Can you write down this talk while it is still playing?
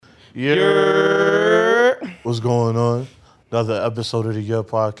Yerrr. What's going on? Another episode of the Yerrr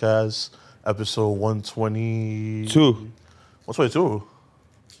podcast, episode 122. 122?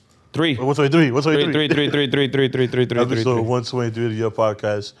 3. 123. 3. Episode 123 of the Yerrr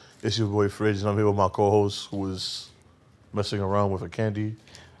podcast. It's your boy Fridge, and I'm here with my co-host who is messing around with a candy.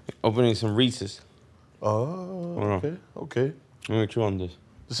 Opening some Reese's. Oh, okay. I'm gonna chew on this.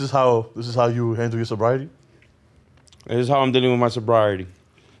 This is how you handle your sobriety? This is how I'm dealing with my sobriety.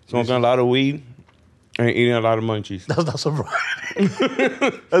 Smoking a lot of weed and eating a lot of munchies. That's not sobriety.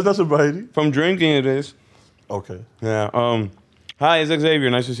 That's not sobriety. From drinking, it is. Okay. Yeah. Hi, it's Xavier.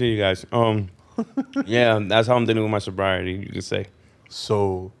 Nice to see you guys. Yeah, that's how I'm dealing with my sobriety. You could say.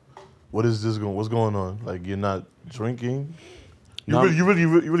 So, what's going on? Like, you're not drinking? No. You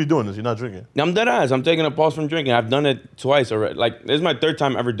really doing this? You're not drinking? I'm dead ass. I'm taking a pause from drinking. I've done it twice already. Like, this is my third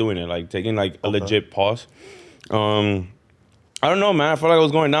time ever doing it. Like, taking like a legit pause. I don't know, man. I feel like I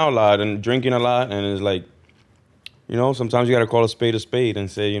was going out a lot and drinking a lot, and it's like, you know, sometimes you gotta call a spade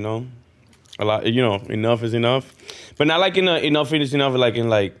and say, you know, a lot, you know, enough is enough. But not like enough is enough, like in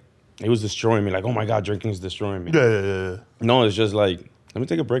like it was destroying me. Like, oh my god, drinking is destroying me. Yeah. No, it's just like, let me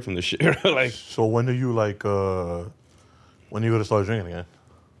take a break from this shit. Like, so when are you like when are you gonna start drinking again?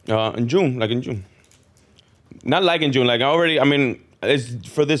 in June. Not like in June. Like I mean, it's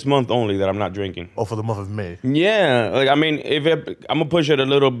for this month only that I'm not drinking. Oh, for the month of May. Yeah, like I mean, I'm gonna push it a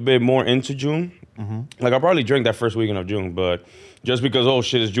little bit more into June. Mm-hmm. Like I'll probably drink that first weekend of June, but just because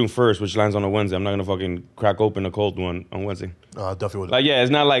it's June 1st, which lands on a Wednesday, I'm not gonna fucking crack open a cold one on Wednesday. Definitely would. Like yeah,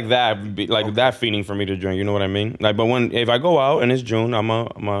 it's not like that, that feeling for me to drink. You know what I mean? Like, but if I go out and it's June, I'm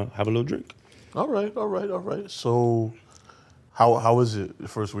gonna have a little drink. All right. So, how is it the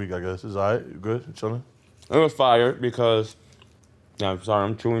first week? I guess is all right. You good? You chilling? It was fire because. Yeah, I'm sorry,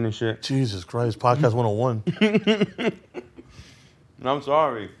 I'm chewing and shit. Jesus Christ, podcast 101. No, I'm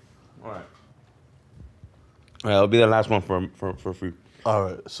sorry. All right. It'll be the last one for free. All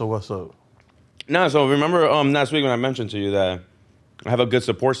right, so what's up? No, so remember last week when I mentioned to you that I have a good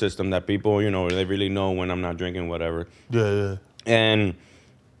support system that people, you know, they really know when I'm not drinking, whatever. Yeah. And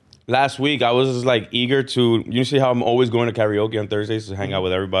last week I was just like eager to, you see how I'm always going to karaoke on Thursdays to hang out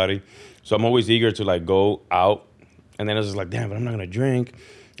with everybody. So I'm always eager to like go out. And then I was just like, damn, but I'm not going to drink.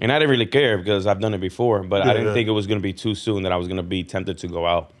 And I didn't really care because I've done it before. But I didn't think it was going to be too soon that I was going to be tempted to go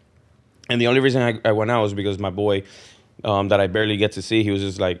out. And the only reason I went out was because my boy that I barely get to see, he was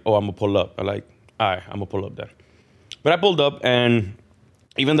just like, oh, I'm going to pull up. I'm like, all right, I'm going to pull up then. But I pulled up, and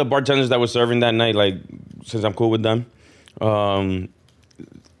even the bartenders that were serving that night, like, since I'm cool with them,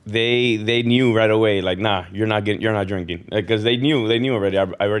 they knew right away, like, nah, you're not drinking, because they knew already. I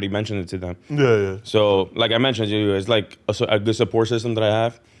already mentioned it to them. Yeah. So, like I mentioned to you, it's like a good support system that I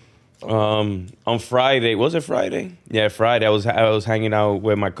have. On Friday, was it Friday? Yeah, Friday. I was hanging out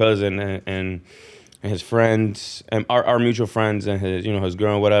with my cousin and his friends and our mutual friends and his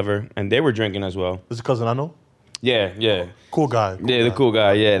girl and whatever, and they were drinking as well. This is a cousin I know. Yeah. Cool guy. The cool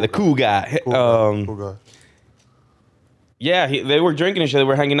guy. Yeah, the cool guy. Cool guy. Yeah, they were drinking and shit. They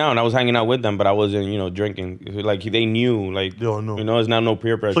were hanging out, and I was hanging out with them, but I wasn't, drinking. Like, they knew, like, no. it's not no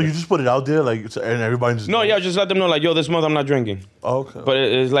peer pressure. So you just put it out there, like, and everybody just... No, yeah, just let them know, like, yo, this month I'm not drinking. Oh, okay. But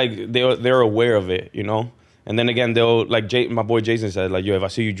it's like they're aware of it, And then again, they'll, like, my boy Jason said, like, yo, if I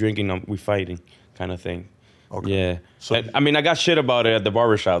see you drinking, we fighting, kind of thing. Okay. Yeah. So, I mean, I got shit about it at the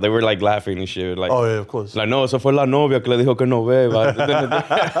barbershop. They were, like, laughing and shit. Like, oh, yeah, of course. Like, no, eso fue la novia que le dijo que no beba.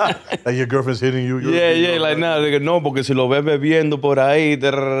 Like, your girlfriend's hitting you? Yeah, like, no, they go, no, porque si lo ves bebiendo por ahí.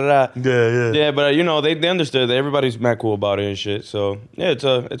 Yeah. Yeah, but, they understood that everybody's mad cool about it and shit. So, yeah,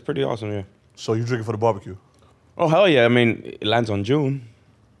 it's pretty awesome, yeah. So you drinking for the barbecue? Oh, hell yeah. I mean, it lands on June.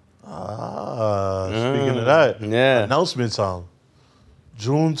 Speaking of that. Yeah. Announcement time.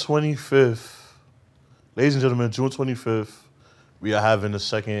 June 25th. Ladies and gentlemen, June 25th, we are having the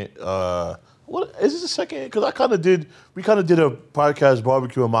second, what is this the second? Because we kind of did a podcast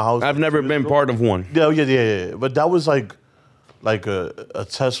barbecue in my house. I've never been part of one. Yeah. But that was like a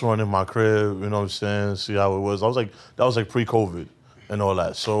test run in my crib, you know what I'm saying? See how it was. That was like pre-COVID and all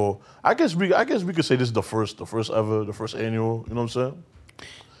that. So I guess we could say this is the first annual, you know what I'm saying?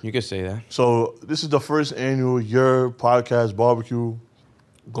 You could say that. So this is the first annual Yerrr podcast barbecue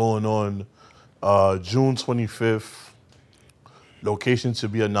going on June 25th. Location to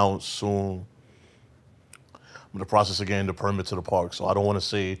be announced soon. I'm in the process of getting the permit to the park, so I don't want to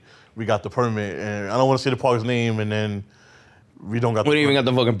say we got the permit, and I don't want to say the park's name, and then we don't got. We don't even got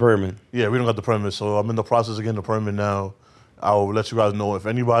the fucking permit. Yeah, we don't got the permit, so I'm in the process of getting the permit now. I'll let you guys know if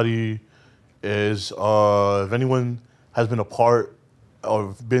anybody if anyone has been a part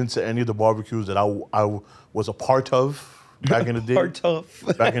or been to any of the barbecues that I was a part of. back in the day. Are tough.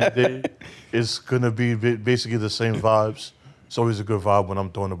 Back in the day, it's gonna be basically the same vibes. It's always a good vibe when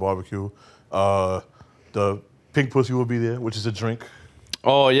I'm throwing the barbecue. The pink pussy will be there, which is a drink.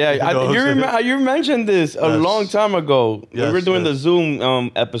 Oh yeah, you mentioned this a long time ago. We were doing the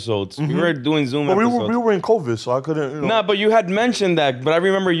Zoom episodes. We were doing Zoom episodes. We were in COVID, so I couldn't. You know. Nah, but you had mentioned that. But I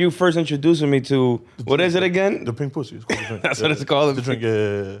remember you first introducing me to what is it again? The pink pussy. It's called the drink. That's what it's called. The drink.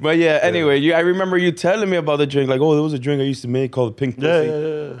 Yeah. But yeah, anyway, I remember you telling me about the drink. Like, oh, there was a drink I used to make called the pink pussy.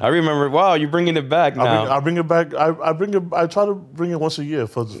 Yeah. I remember. Wow, you're bringing it back now. I bring it back. I try to bring it once a year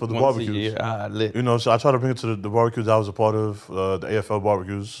for the barbecues. A year. Lit. You know, so I try to bring it to the barbecues I was a part of, the AFL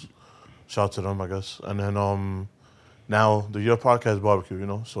barbecues. Shout out to them, I guess. And then now the Yerrr podcast barbecue, you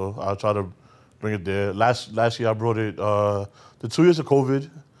know. So I try to bring it there. Last year I brought it. The 2 years of COVID,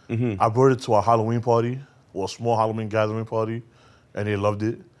 I brought it to a Halloween party, or a small Halloween gathering party, and they loved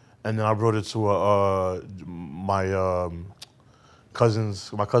it. And then I brought it to my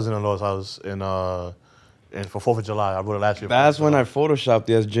cousin-in-law's house, and for 4th of July, I brought it last year. That's when I photoshopped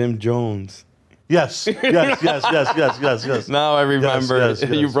you as Jim Jones. Yes. Now I remember. Yes,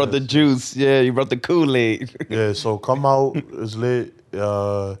 you brought the juice. Yeah, you brought the Kool-Aid. Yeah, so come out. It's lit.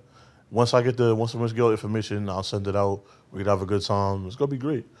 Once I get the information, I'll send it out. We can have a good time. It's gonna be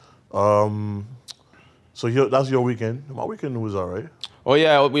great. So that's your weekend. My weekend was all right. Oh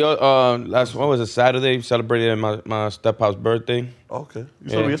yeah, we what was it, Saturday? Celebrated my stephouse birthday. Okay, you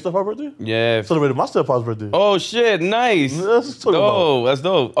celebrated your stephouse birthday? Yeah, celebrated my stephouse birthday. Oh shit, nice. That's dope. That's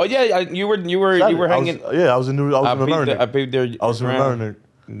dope. Oh yeah, you were hanging. I was in Maryland. I paid there. I was in Maryland.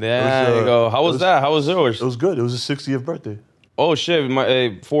 There you go. How was that? How was yours? It was good. It was his 60th birthday. Oh shit, my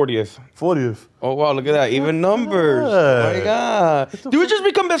 40th. 40th. Oh wow, look at that. Even numbers. Yeah. Oh my god. Did we just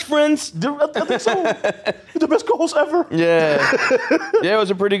become best friends? I think so. You're the best co-host ever. Yeah. Yeah, it was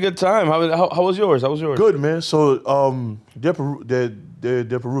a pretty good time. How was yours? How was yours? Good, man. So they're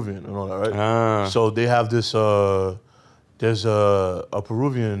Peruvian and all that, right? Ah. So they have this there's a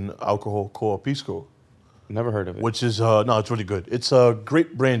Peruvian alcohol called Pisco. Never heard of it. Which is no, it's really good. It's a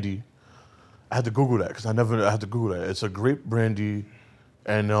grape brandy. I had to Google that because I had to Google that. It's a grape brandy,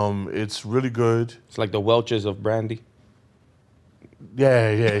 and it's really good. It's like the Welch's of brandy.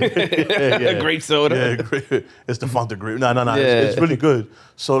 Yeah. Grape soda. Yeah, grape. It's the Fanta grape. No. Yeah. It's really good.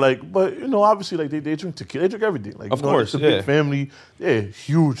 So but you know, obviously, like they drink tequila, they drink everything. Like, of course, it's a big family. Yeah,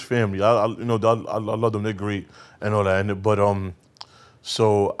 huge family. I love them. They're great and all that. But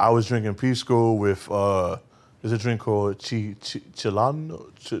so I was drinking Pisco with there's a drink called Chilano,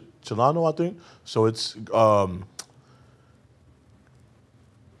 I think. So it's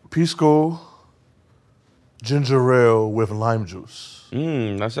Pisco, ginger ale with lime juice.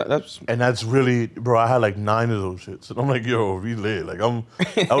 That's really, bro. I had like 9 of those shits, and I'm like, yo, we lit. Like it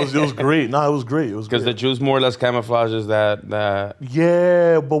was great. Nah, it was great. It was because the juice more or less camouflages that.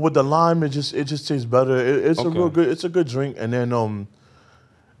 Yeah, but with the lime, it just tastes better. It's a real good. It's a good drink, and then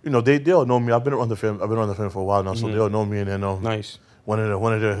you know, they all know me. I've been on the film for a while now, so they all know me. And then nice. One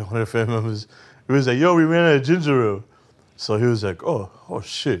of the family members, he was like, "Yo, we ran out of ginger ale," so he was like, "Oh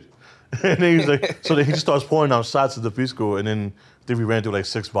shit," and then he was like, so then he just starts pouring out shots of the Pisco, and then I think we ran through like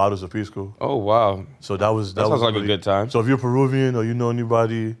 6 bottles of Pisco. Oh wow! So that sounds like a good time. So if you're Peruvian or you know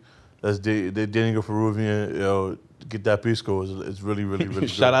anybody that's dating a Peruvian, you know, get that Pisco. It's really good.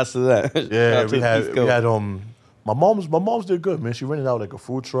 Shout outs to that. Yeah, we had my mom's did good, man. She rented out like a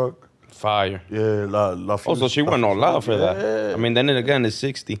food truck. Fire. Yeah, so she went all out for that. Yeah. I mean, then again, it's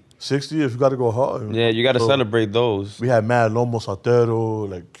 60. 60 if you got to go hard. Yeah, you got to celebrate those. We had mad lomo saltero,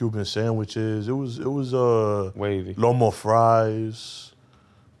 like Cuban sandwiches. It was wavy. Lomo fries,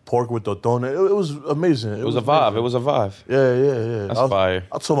 pork with tortone. It was amazing. It was a vibe. It was a vibe. Yeah. That's fire.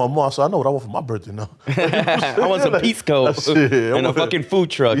 I told my mom, I said, I know what I want for my birthday now. I want some Pisco and a fucking food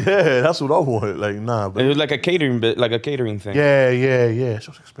truck. Yeah, that's what I want. Like, nah. But it was like a catering thing. Yeah. It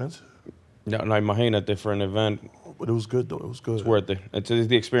was expensive. No, imagínate for an event. But it was good, though. It was good. It's worth it. It's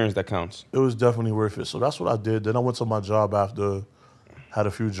the experience that counts. It was definitely worth it. So that's what I did. Then I went to my job after, had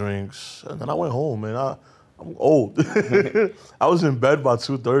a few drinks, and then I went home, man. I'm old. I was in bed by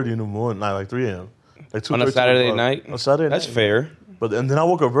 2:30 in the morning, like 3 a.m. Like on a Saturday night? On Saturday night. That's fair. And then I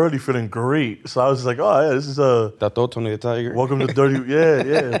woke up early feeling great. So I was just like, oh, yeah, this is Tato Tony the Tiger. Welcome to 30.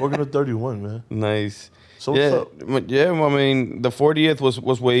 Yeah. Welcome to 31, man. Nice. So what's up? Yeah, I mean, the 40th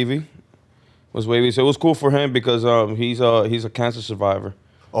was wavy. So it was cool for him because he's a cancer survivor.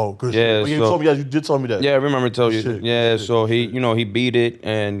 Oh, good. Yeah, you did tell me that. Yeah, I remember telling you. Shit. Yeah, so he beat it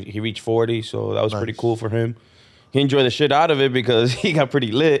and he reached 40, so that was pretty cool for him. He enjoyed the shit out of it because he got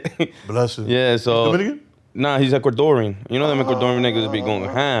pretty lit. Bless him. Yeah, so Dominican? Nah, he's Ecuadorian. You know them Ecuadorian niggas be going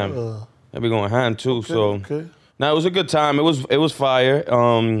ham. They be going ham too. Okay. No, it was a good time. It was fire.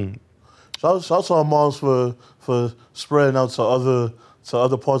 Shout out to our moms for spreading out to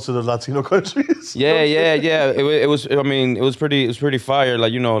other parts of the Latino countries. Yeah. It was. I mean, it was pretty fire.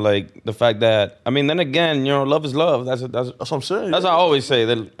 Like, you know, like the fact that. I mean, then again, you know, love is love. That's what I'm saying. That's what I always say.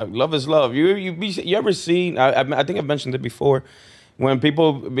 That love is love. You ever seen? I think I mentioned it before. When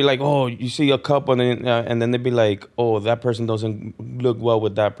people be like, oh, you see a couple, and then they be like, oh, that person doesn't look well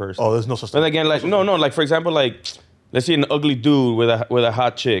with that person. Oh, there's no such thing. But again, like, no, like, for example, like, let's see an ugly dude with a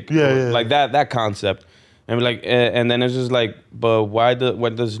hot chick. Yeah. Like that concept. And be like, and then it's just like, but what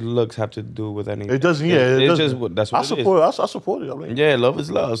does looks have to do with anything? It doesn't, yeah. It's just, that's what it is. I support it. I mean. Yeah, love is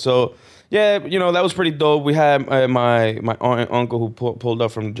love. So, yeah, you know, that was pretty dope. We had my aunt and uncle who pulled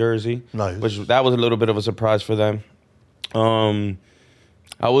up from Jersey. Nice. Which, that was a little bit of a surprise for them.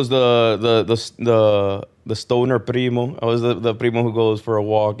 I was the stoner primo. I was the primo who goes for a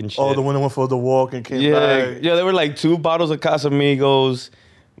walk and shit. Oh, the one that went for the walk and came back. Yeah, there were like 2 bottles of Casamigos.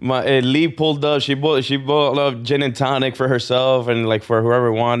 Lee pulled up. She bought up gin and tonic for herself and like for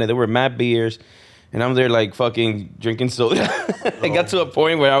whoever wanted. There were mad beers, and I'm there like fucking drinking soda. It got to a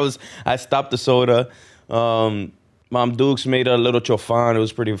point where I stopped the soda. Mom Dukes made a little chofan. It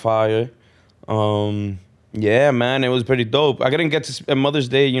was pretty fire. Yeah, man, it was pretty dope. I didn't get to spend Mother's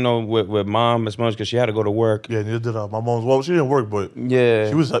Day, you know, with Mom as much because she had to go to work. Yeah, neither did I. My mom's, well, she didn't work, but yeah,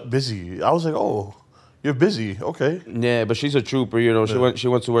 she was busy. I was like, oh, you're busy, okay. Yeah, but she's a trooper, you know. She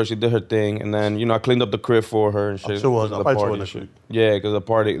went to work, she did her thing, and then, you know, I cleaned up the crib for her and shit. Sure was. I probably told her. Yeah, because the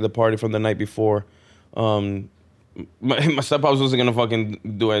party from the night before. My stepfather wasn't gonna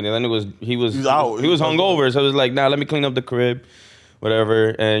fucking do anything. Then he was hungover, so I was like, nah, let me clean up the crib, whatever,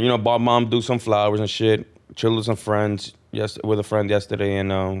 and you know, bought Mom do some flowers and shit. Chilled with some friends with a friend yesterday,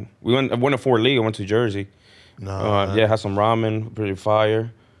 and I went to Fort Lee. I went to Jersey. Yeah, had some ramen, pretty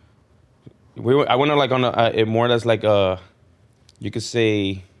fire. I went like on a more that's like you could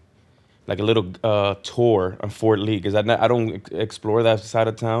say, like a little tour on Fort Lee because I don't explore that side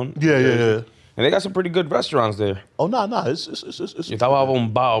of town. Yeah. And they got some pretty good restaurants there. Oh no, it's. You estaba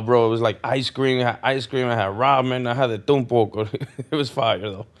bombado, bro. It was like ice cream. I had ramen. I had the tumpoco. It was fire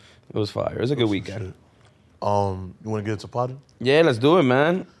though. It was fire. It was a good weekend. You want to get into potting? Yeah, let's do it,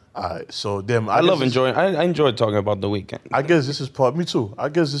 man. All right, so damn, I enjoy talking about the weekend. I guess this is part. Me too. I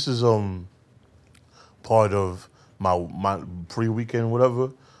guess this is part of my pre-weekend, whatever.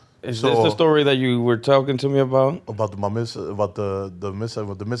 Is this the story that you were talking to me about? About the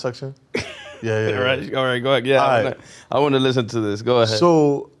midsection? Yeah. Right. All right, go ahead. Yeah, I want to listen to this. Go ahead.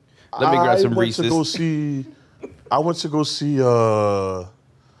 So let me grab some Reese's. I went to go see.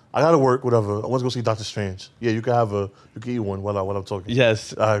 I gotta work, whatever. I went to go see Doctor Strange. Yeah, you can eat one while I'm talking.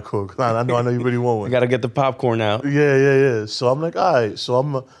 Yes. All right, cool. I know you really want one. You gotta get the popcorn out. Yeah. So I'm like, all right. So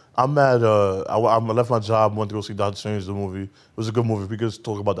I'm at I left my job, went to go see Doctor Strange, the movie. It was a good movie. We could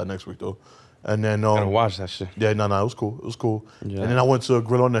talk about that next week though. And then gotta watch that shit. Yeah, no, it was cool. Yeah. And then I went to a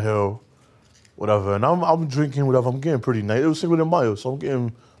Grill on the Hill, whatever. And I'm drinking whatever. I'm getting pretty nice. It was Cinco de Mayo, so I'm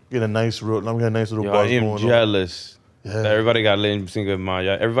getting a nice little buzz going on. I am jealous. Yeah. Everybody got lit in Cinco de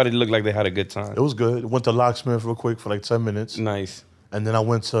Mayo. Everybody looked like they had a good time. It was good. Went to Locksmith real quick for like 10 minutes. Nice. And then I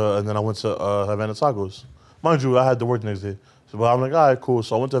went to Havana Tacos. Mind you, I had to work the next day. So, but I'm like, all right, cool.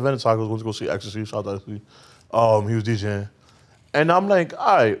 So I went to Havana Tacos, went to go see Ecstasy. Shout out to Ecstasy. He was DJing. And I'm like,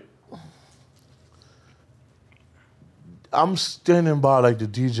 all right. I'm standing by like the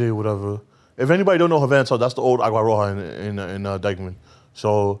DJ, whatever. If anybody don't know Havana Tacos, that's the old Agua Roja in Dykeman.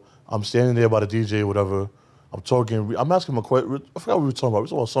 So I'm standing there by the DJ, whatever. I'm talking. I'm asking him a question. I forgot what we were talking about. We were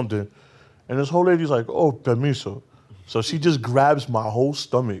talking about something. And this whole lady's like, oh, permiso. So she just grabs my whole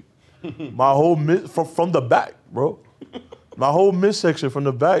stomach. My whole from the back, bro. My whole midsection from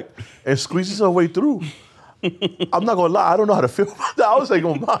the back and squeezes her way through. I'm not gonna lie, I don't know how to feel about that. I was like,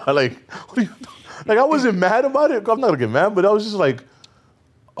 oh my, like, what are you doing? Like, I wasn't mad about it. I'm not gonna get mad, but I was just like,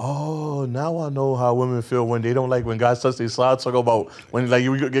 oh, now I know how women feel when they don't like when guys touch their sides. Talk about when like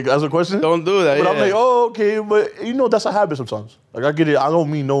you get asked a question. Don't do that. But I'm like, oh, okay, but you know that's a habit sometimes. Like I get it. I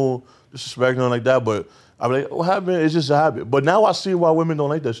don't mean no disrespect nothing like that, but I'm like, what happened? It's just a habit. But now I see why women don't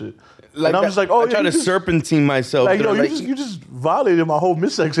like that shit. Like and I'm just like, oh, I try to serpentine myself. Like, you just violated my whole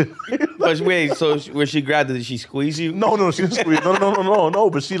midsection. But wait, so when she grabbed it, did she squeeze you? No, she didn't squeeze. No.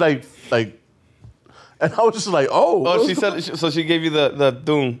 But she like. And I was just like, oh. Oh, she said, so she gave you the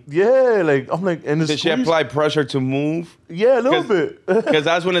doom. Yeah, like, I'm like, and did she apply pressure to move? Yeah, a little bit. Because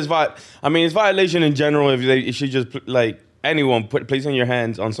that's when it's it's violation in general if she just, like, anyone placing your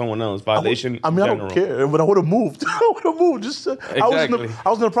hands on someone else. Violation I don't care, but I would have moved. Just, exactly. I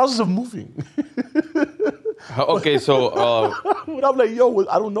was in the process of moving. Okay, so. But I'm like, yo,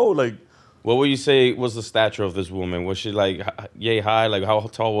 I don't know, like, What would you say was the stature of this woman? Was she like yay high? Like how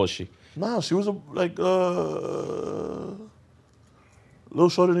tall was she? Nah, she was like a little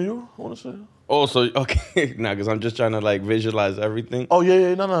shorter than you, I want to say. Oh, so okay, nah, because I'm just trying to like visualize everything. Oh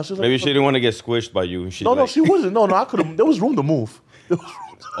yeah, no. She was like, Maybe she didn't want to get squished by you. No, she wasn't. No, I could have. There was room to move.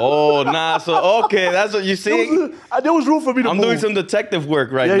 Oh, nah. So okay, that's what you see. There was room for me to move. I'm doing some detective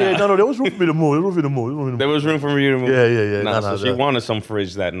work right now. Yeah, no. There was room for me to move. There was room for you to move. Yeah. Nah, so she wanted some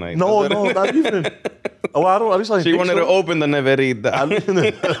fridge that night. No, not even. Oh, I don't. At least I She wanted to open the neverita.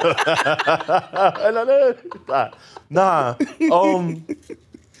 Nah.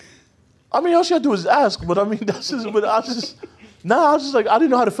 I mean, all she had to do was ask. But I mean, that's just. But I was just like, I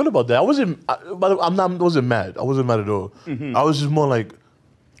didn't know how to feel about that. I wasn't. Wasn't mad. I wasn't mad at all. Mm-hmm. I was just more like,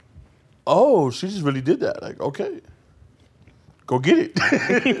 oh, she just really did that. Like, okay, go get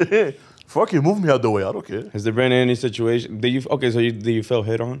it. Fuck it, move me out the way. I don't care. Has there been any situation? Did you feel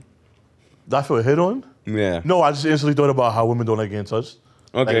hit on? Did I feel hit on? Yeah. No, I just instantly thought about how women don't like getting touched.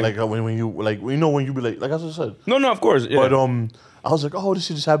 Okay. Like when you when you be like I just said. No, of course. Yeah. But I was like, oh, this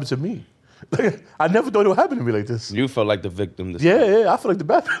shit just happened to me. Like, I never thought it would happen to me like this. You felt like the victim. This Yeah, time. I feel like the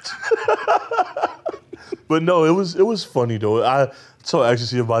bad bitch. But no, it was funny though. I told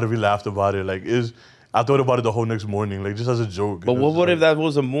Ecstasy about it. We laughed about it. Like I thought about it the whole next morning, like just as a joke. But what if that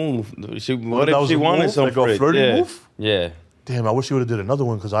was a move? What if she wanted some like a flirty move? Yeah. Damn, I wish she would have did another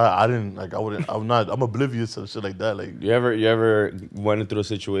one because I didn't like. I'm oblivious to shit like that. Like You ever went through a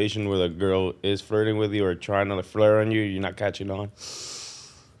situation where the girl is flirting with you or trying to flirt on you, you're not catching on?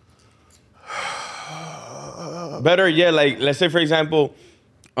 Better yet, like let's say for example,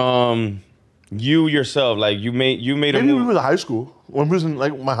 you yourself, like you made a maybe move. we was in high school when we was in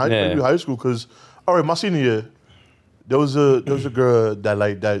like maybe high school because all right, my senior year, there was a girl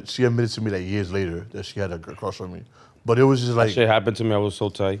that she admitted to me like years later that she had a crush on me. But it was just like That shit happened to me. I was so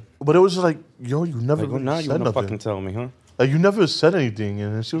tight. But it was just like, yo, you never Like, well, really now you said wanna nothing. fucking tell me, huh? Like you never said anything,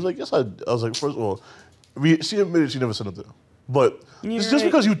 and then she was like, yes, I was like, first of all, she admitted she never said nothing. But it's just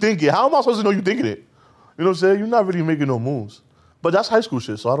because you think it. How am I supposed to know you thinking it? You know what I'm saying? You're not really making no moves. But that's high school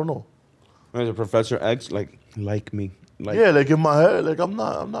shit, so I don't know. There's a Professor X, like me. Like, Yeah, like in my head, like I'm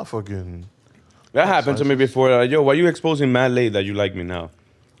not fucking. that happened to me before. Like, yo, why you exposing mad late that you like me now?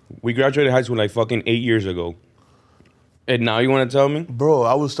 We graduated high school like fucking 8 years ago. And now you want to tell me? Bro,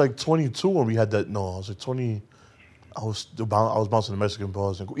 I was like 22 when we had that. No, I was like 20. I was bouncing the Mexican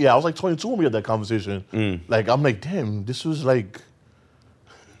bars. I was like 22 when we had that conversation. Like I'm like, damn, this was like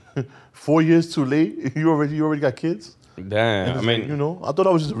 4 years too late. You already got kids. Damn. I mean, like, you know, I thought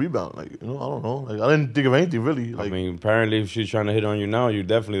I was just a rebound. Like, you know, I don't know. Like, I didn't think of anything really. Like, I mean, apparently, if she's trying to hit on you now, you're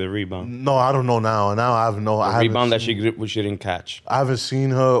definitely the rebound. no, I don't know now. Now I have no. The I haven't rebound that seen- she didn't catch. I haven't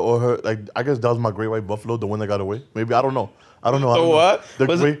seen her or her. Like, I guess that was my great white buffalo, the one that got away. Maybe I don't know. I don't know. The what? The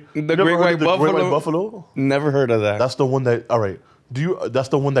Was great, it the you never great heard white of the buffalo? Great white buffalo. Never heard of that. That's the one that. All right. That's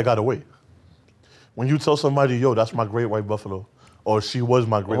the one that got away. When you tell somebody, yo, that's my great white buffalo, or she was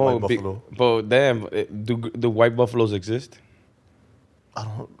my great white buffalo. But damn, do white buffaloes exist?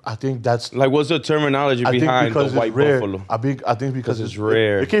 I think that's. Like, what's the terminology behind the white rare. buffalo? I think because it's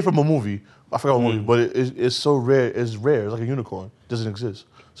rare. It came from a movie. I forgot what movie, but it's so rare. It's rare. It's like a unicorn. It doesn't exist.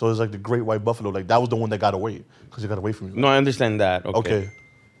 So it's like the great white buffalo. Like that was the one that got away because it got away from you. No, I understand that. Okay.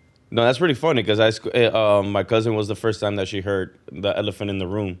 No, that's pretty funny because my cousin was the first time that she heard the elephant in the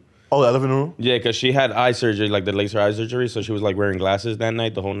room. Oh, the elephant in the room? Yeah, because she had eye surgery, like the laser eye surgery, so she was like wearing glasses that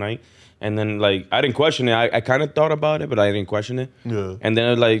night, the whole night. And then like I didn't question it. I kind of thought about it, but I didn't question it. Yeah. And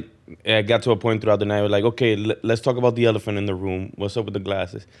then it got to a point throughout the night where like, okay, let's talk about the elephant in the room. What's up with the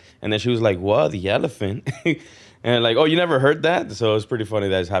glasses? And then she was like, what? The elephant? And like, oh, you never heard that? So it's pretty funny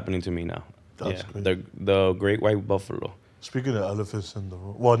that it's happening to me now. That's crazy. The great white buffalo. Speaking of elephants in the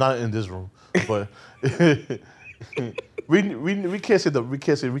room, well, not in this room, but we can't say the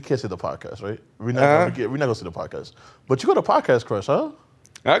podcast, right? We're not gonna say the podcast. But you got a podcast crush, huh?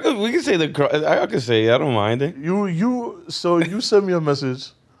 We can say I can say I don't mind it. So you sent me a message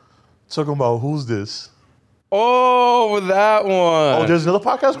talking about who's this? Oh, that one. Oh, there's another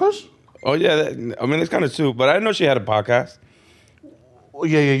podcast crush? Oh yeah, I mean it's kind of two, but I didn't know she had a podcast. Oh,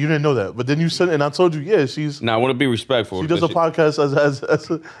 yeah, you didn't know that, but then you said, and I told you, yeah, she's. Now I want to be respectful. She does a podcast as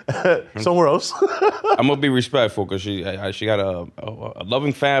somewhere else. I'm gonna be respectful because she got a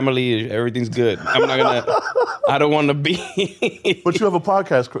loving family. Everything's good. I'm not gonna. I don't want to be. But you have a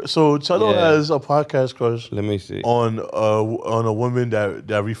podcast crush. So Chelo has a podcast crush. Let me see. On a woman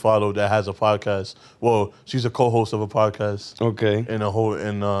that we follow that has a podcast. Well, she's a co-host of a podcast. Okay. In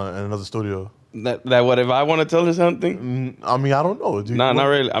another studio. That what if I want to tell her something? I mean, I don't know. Nah, not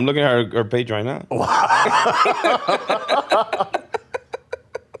really. I'm looking at her page right now.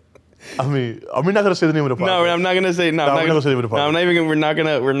 I mean, are we not gonna say the name of the podcast? No, I'm not gonna say. No, we're not gonna say the name of the podcast. No, I'm not even. We're not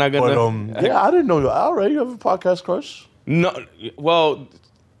gonna. We're not gonna. But yeah, I didn't know you. All right, you have a podcast crush. No, well,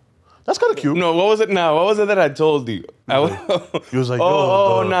 that's kind of cute. No, what was it now? What was it that I told you? He was like,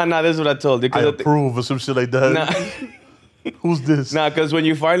 nah, this is what I told you. I approve or some shit like that. Nah. Who's this? Nah, because when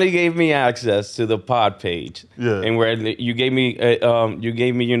you finally gave me access to the pod page, and where you gave me,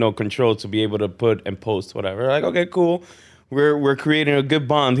 control to be able to put and post whatever. Like, okay, cool. We're creating a good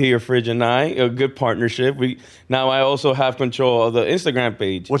bond here, Fridge and I, a good partnership. Now I also have control of the Instagram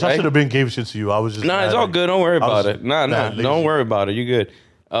page. Which I should have been gave shit to you. I was just it's all good. Don't worry about it. Don't worry about it. You good.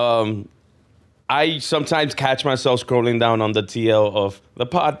 I sometimes catch myself scrolling down on the TL of the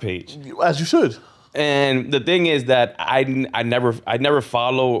pod page. As you should. And the thing is that I never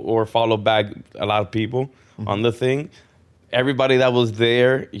follow back a lot of people on the thing. Everybody that was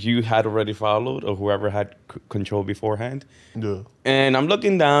there, you had already followed, or whoever had control beforehand. Yeah. And I'm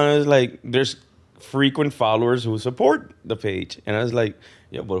looking down, and it's like there's frequent followers who support the page, and I was like,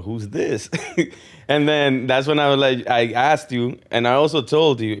 "Yeah, but who's this?" And then that's when I asked you, and I also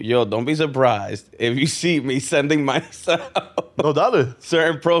told you, "Yo, don't be surprised if you see me sending myself no doubt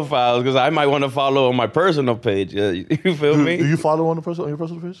certain profiles because I might want to follow on my personal page." You feel me? Do you follow on your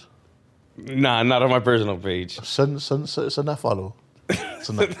personal page? Nah, not on my personal page. Send that follow.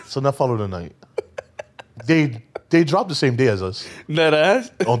 Send that follow tonight. They drop the same day as us. That ass?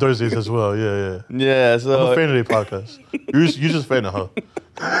 On Thursdays as well, yeah. Yeah, so... I'm a fan of their podcast. You're just a fan of her.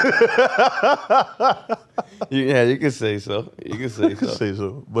 Yeah, you can say so. You can say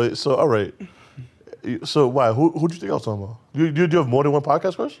so. But, so, all right. So, why? Who do you think I was talking about? Do you have more than one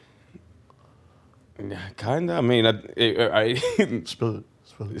podcast crush? Yeah, kind of. I mean, I Spill it.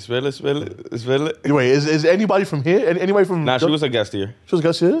 Spill it. Wait, is anybody from here? Anybody from... Nah, she was a guest here. She was a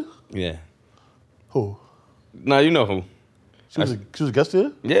guest here? Yeah. Who? Nah, you know who. She was a guest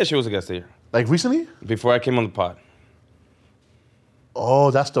here? Yeah, she was a guest here. Like recently? Before I came on the pod. Oh,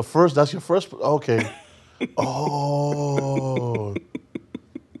 that's your first... Okay. Oh.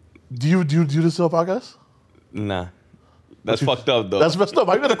 Do you listen to a podcast? Nah. That's fucked up, though. That's messed up.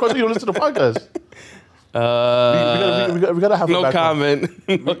 I got a question. You listen to podcasts. We gotta have her back comment.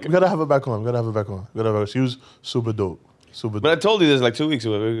 On. We gotta have her back on. We gotta have her back on. She was super dope. But I told you this like 2 weeks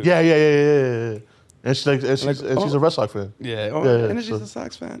ago. Yeah. And she's a Red Sox fan. Yeah. And she's a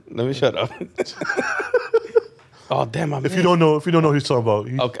Sox fan. Let me shut up. Oh damn! If you don't know who he's talking about,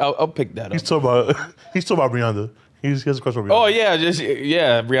 I'll pick that up. He's talking about Brianna. He has a question for Brianna. Oh yeah,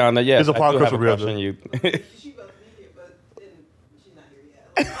 Brianna. Yeah, he's a podcast for Brianna. She was here, but she's not here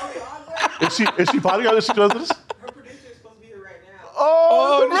yet. Is she potting out if she does this? Her producer is supposed to be here right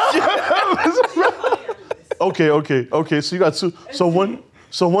now. Okay. So you got two. So one.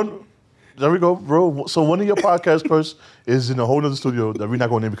 There we go, bro. So one of your podcast crush is in a whole other studio that we're not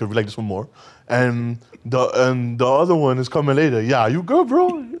going in because we like this one more, and the other one is coming later. Yeah, you good, bro?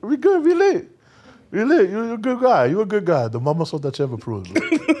 We good. We lit. You're a good guy. You're a good guy. The mama saw that you have approved.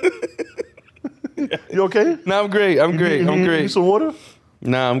 You okay? No, I'm great. I'm great. You need some water?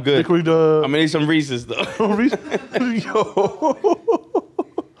 Nah, I'm good. I'm gonna need some Reese's though. Yo.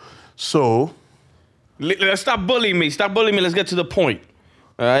 So. Stop bullying me. Let's get to the point.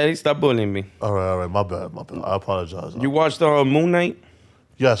 All right, stop bullying me. All right. My bad. I apologize. You watched Moon Knight?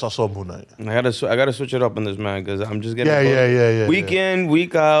 Yes, I saw Moon Knight. I gotta switch it up in this, man, because I'm just getting yeah. Week in,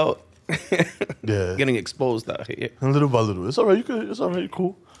 week out. Yeah. Getting exposed out here. Little by little. It's all right. It's all right.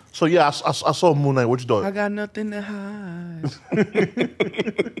 Cool. So yeah, I saw Moon Knight. What you thought? I got nothing to hide.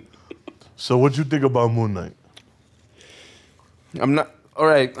 So what you think about Moon Knight? All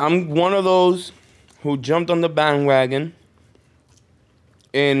right, I'm one of those who jumped on the bandwagon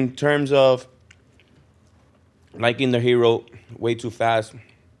in terms of liking the hero way too fast.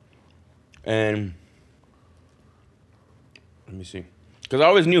 And let me see. Because I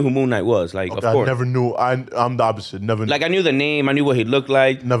always knew who Moon Knight was, of course. I never knew. I'm the opposite. Never knew. I knew the name. I knew what he looked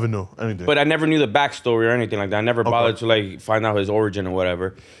like. Never knew anything. But I never knew the backstory or anything like that. I never bothered to, find out his origin or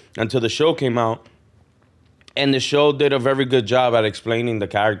whatever until the show came out. And the show did a very good job at explaining the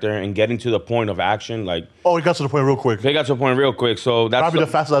character and getting to the point of action. It got to the point real quick. They got to the point real quick. So that's probably the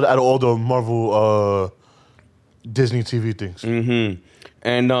fastest out of all the Marvel Disney TV things. Mm-hmm.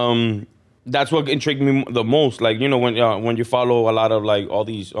 And that's what intrigued me the most. When you follow a lot of all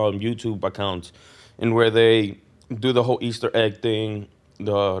these YouTube accounts and where they do the whole Easter egg thing,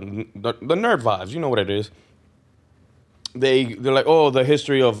 the nerd vibes, you know what it is. They're like, oh, the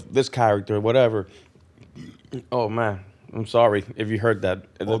history of this character, whatever. Oh man, I'm sorry if you heard that.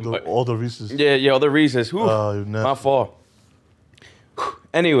 All the Reese's. Yeah, all the Reese's. My fault.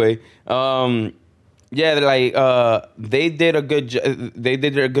 Anyway, Yeah, they did a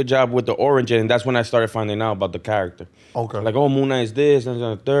good job with the origin, and that's when I started finding out about the character. Okay. Like, oh, Moon Knight is this and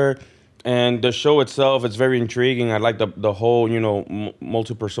the third, and the show itself, it's very intriguing. I like the whole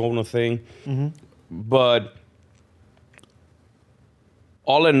multi-persona thing, but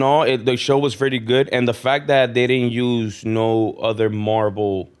all in all, the show was pretty good, and the fact that they didn't use no other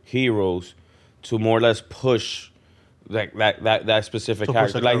Marvel heroes to more or less push that specific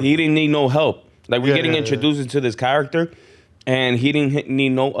character. Like, he didn't need no help. Like, we're getting introduced into this character, and he didn't need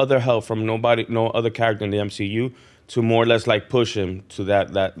no other help from no other character in the MCU to more or less like push him to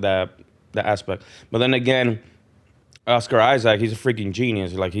that aspect. But then again, Oscar Isaac, he's a freaking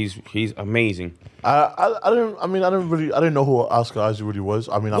genius. Like, he's amazing. I didn't know who Oscar Isaac really was.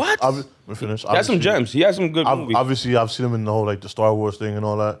 I mean, what? Let me finish. He has some gems. He has some good movies. Obviously, I've seen him in the whole the Star Wars thing and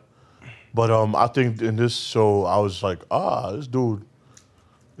all that. But I think in this show, I was like, this dude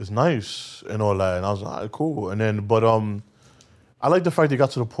is nice and all that, and I was like, cool. And then, but I like the fact they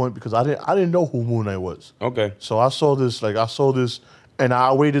got to the point because I didn't know who Moon Knight was. Okay. So I saw this, and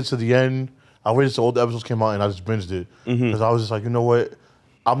I waited to the end. I waited till all the episodes came out, and I just binged it because I was just like, you know what,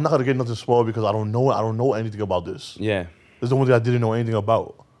 I'm not gonna get nothing spoiled because I don't know anything about this. Yeah. This is the one thing I didn't know anything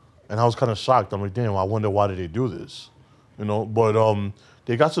about, and I was kind of shocked. I'm like, damn, I wonder why did they do this, But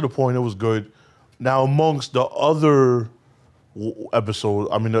they got to the point; it was good. Now amongst the other episode,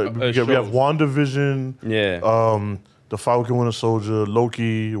 I mean, we have WandaVision, the Falcon Winter Soldier,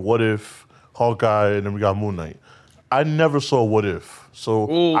 Loki, What If, Hawkeye, and then we got Moon Knight. I never saw What If, so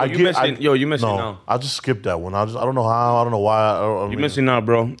you missing now. I just skipped that one. I don't know how. I don't know why. You're missing out,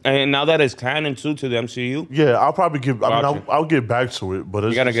 bro. And now that it's canon too to the MCU. Yeah, I'll probably give. I'll get back to it, but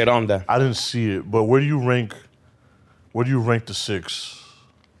you gotta get on that. I didn't see it, but where do you rank the 6?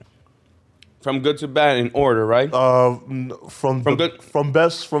 From good to bad in order, right? From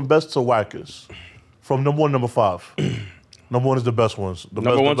best to wackest. From number 1 to number 5. Number 1 is the best ones.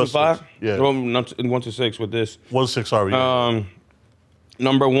 Number 1 to 5? 6. Yeah. 1 to 6 with this. 1 to 6, sorry. Yeah.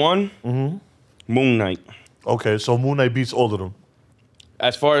 Number 1, Moon Knight. Okay, so Moon Knight beats all of them.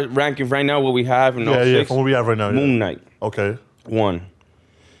 As far as ranking right now, what we have in 06, from what we have right now. Moon Knight. Okay. 1.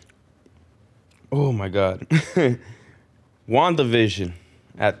 Oh my God. WandaVision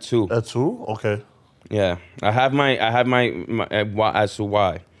at 2. At 2? Okay. Yeah. I have my as to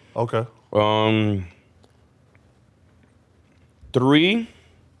why. Okay. 3.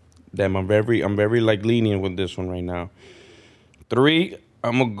 Damn, I'm very like lenient with this one right now. 3,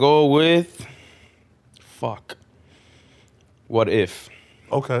 I'm gonna go with What If.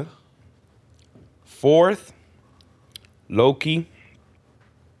 Okay. 4th, Loki.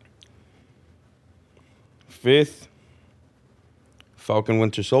 5th, Falcon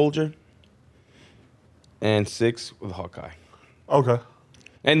Winter Soldier. And 6th with Hawkeye. Okay.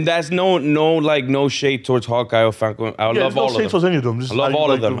 And that's no shade towards Hawkeye or Falcon. I love all of them. No shade towards any of them. I love all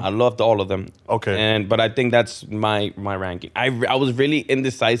of them. I loved all of them. Okay. But I think that's my ranking. I was really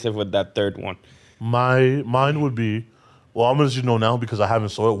indecisive with that 3rd one. Mine would be, well, I'm gonna let you know now because I haven't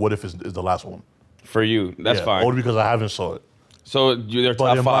saw it. What If is the last one? For you, that's fine. Only because I haven't saw it. So you're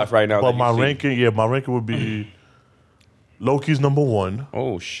top 5 right now. But my ranking would be Loki's number 1.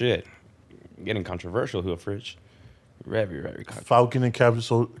 Oh shit, getting controversial here, Fridge. Very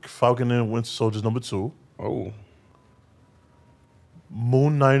controversial. Falcon and Winter Soldier's number 2. Oh.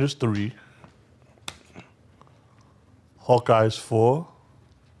 Moon Knight is 3. Hawkeye is 4.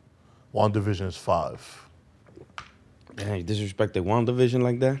 WandaVision is 5. Damn, you disrespected WandaVision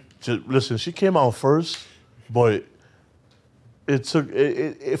like that? Listen, she came out first, but it took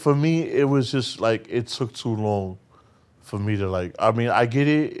it for me. It was just like it took too long for me to like. I mean, I get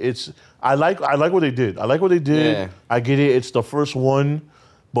it. I like what they did. Yeah. I get it. It's the first one,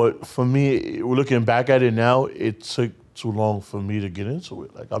 but for me, looking back at it now, it took too long for me to get into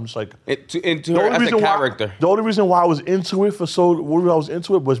it. Like I'm just like into her as a character. The only reason why I was into it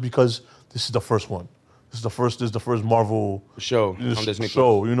was because this is the first one. This is the first Marvel show on Disney+.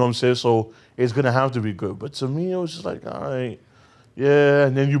 show. You know what I'm saying? So it's gonna have to be good. But to me, it was just like, all right, yeah.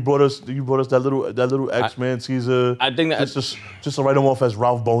 And then you brought us that little X-Men teaser. I think that just to write him off as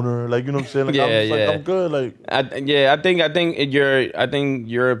Ralph Boner. Like, you know what I'm saying? Like, I'm good. Like, I think you're.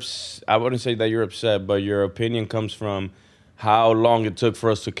 I wouldn't say that you're upset, but your opinion comes from how long it took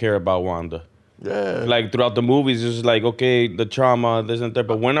for us to care about Wanda. Yeah. Like, throughout the movies, it's just like, okay, the trauma, this and that,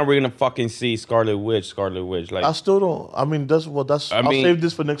 but when are we gonna fucking see Scarlet Witch? Like, I still don't. I mean, I'll save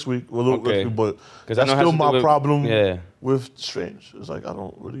this for next week. Okay. But that's still my problem with Strange. It's like, I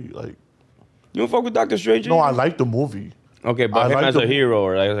don't really like. You don't fuck with Doctor Strange? No, I like the movie. Okay, but him as a hero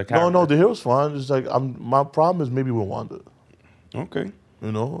or like as a character? No, the hero's fine. It's like, my problem is maybe with Wanda. Okay.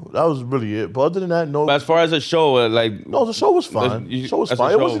 You know, that was really it. But other than that, no. But as far as the show, like No, the show was fine. The show was as a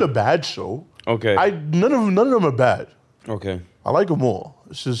fine. It show. wasn't a bad show. Okay. None of them are bad. Okay. I like them all.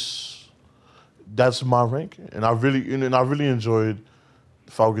 It's just that's my ranking, and I really enjoyed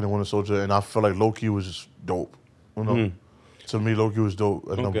Falcon and Winter Soldier, and I feel like Loki was just dope. You know, to me, Loki was dope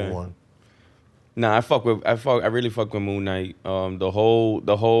at number one. Nah, I really fuck with Moon Knight. The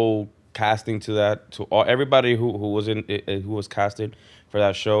whole casting to that, to all everybody who was in it, who was casted for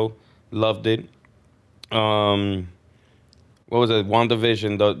that show, loved it. What was it?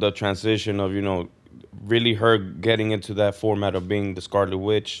 WandaVision, the transition of, you know, really her getting into that format of being the Scarlet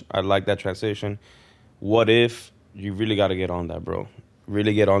Witch. I like that transition. What If? You really got to get on that, bro.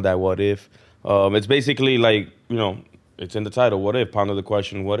 Really get on that What If. It's basically like, you know, it's in the title, What If? Ponder the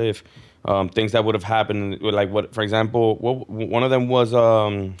question, what if? Things that would have happened, like what, for example, one of them was,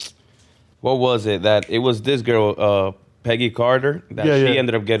 what was it? That it was this girl, Peggy Carter, that she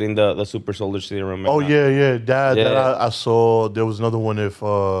ended up getting the super soldier serum. Oh, that I saw. There was another one if...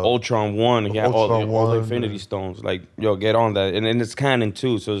 Ultron 1, he had all the Infinity yeah. Stones. Like, yo, get on that. And it's canon,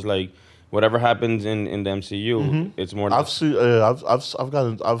 too, so it's like, whatever happens in the MCU, it's more...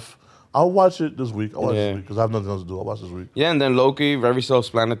 I'll watch it this week. I'll watch it this week because I have nothing else to do. I'll watch this week. Yeah, and then Loki, very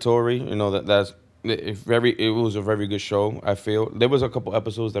self-explanatory. You know, it was a very good show, I feel. There was a couple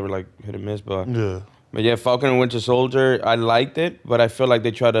episodes that were like hit and miss, but... Yeah. But yeah, Falcon and Winter Soldier, I liked it, but I feel like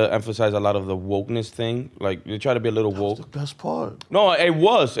they try to emphasize a lot of the wokeness thing. Like, they try to be a little woke. That was the best part. No, it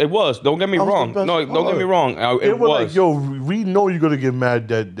was. Don't get me wrong. No, don't get me wrong. It was like, yo, we know you're going to get mad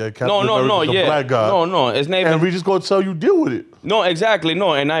that Captain America's a black guy. No, it's not even... And we just going to tell you, deal with it. No, exactly.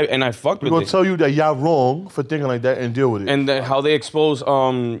 No, and I fucked with it. We're going to tell you that y'all wrong for thinking like that and deal with it. And how they expose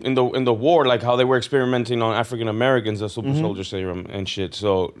in the war, like how they were experimenting on African Americans, the super soldier serum and shit.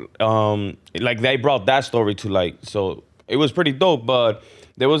 So, like they brought that story to light. So it was pretty dope, but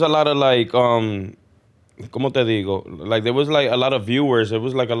there was a lot of like, ¿cómo te digo? Like there was like a lot of viewers. It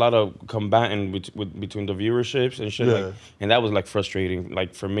was like a lot of combating between the viewerships and shit. Like, and that was like frustrating,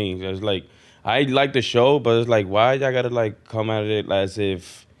 like for me. It was like, I like the show, but it's like, why y'all gotta like come at it as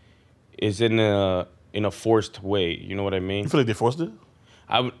if it's in a forced way? You know what I mean? You feel like they forced it?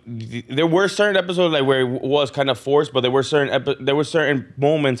 There were certain episodes like where it was kind of forced, but there were certain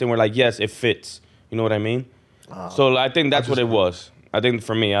moments and we're like, yes, it fits. You know what I mean? So I think that's what it was. I think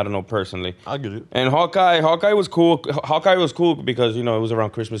for me, I don't know personally. I get it. And Hawkeye was cool. Hawkeye was cool because, you know, it was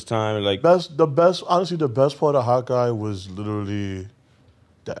around Christmas time. Like honestly, the best part of Hawkeye was literally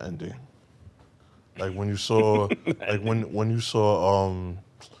the ending. Like when you saw, when you saw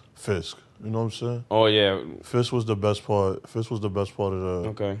Fisk, you know what I'm saying? Oh yeah, Fisk was the best part. Fisk was the best part of the.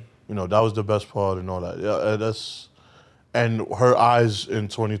 Okay. You know, that was the best part and all that. Yeah, that's. And her eyes in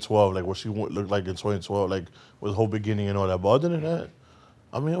 2012, like what she looked like in 2012, like with the whole beginning and all that. But other than that,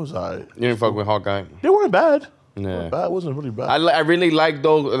 I mean, it was all right. You didn't fuck with Hawkeye? They weren't bad. Yeah. They weren't bad. It wasn't really bad. I really liked,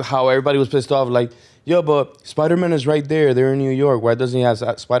 though, how everybody was pissed off. Like, yo, but Spider-Man is right there. They're in New York. Why doesn't he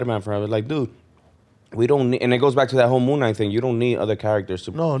have Spider-Man for him? Like, dude, we don't need... And it goes back to that whole Moon Knight thing. You don't need other characters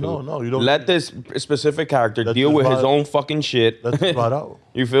to... No. You don't... Let this specific character deal with his own fucking shit. That's right out.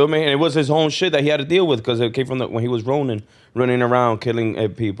 You feel me? And it was his own shit that he had to deal with because it came from when he was running around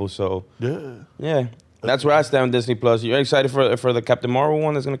killing people. So... Yeah. That's where I stand on Disney Plus. You excited for the Captain Marvel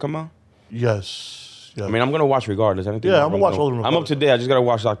one that's gonna come out? Yes. I mean, I'm gonna watch regardless. I'm gonna watch all of them. I'm up to date. I just gotta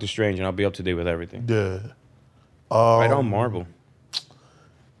watch Doctor Strange, and I'll be up to date with everything. Yeah. Right on Marvel.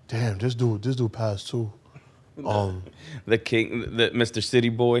 Damn, this dude passed too. The king, the Mr. City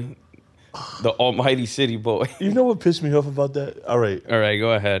Boy, the almighty City Boy. You know what pissed me off about that? All right,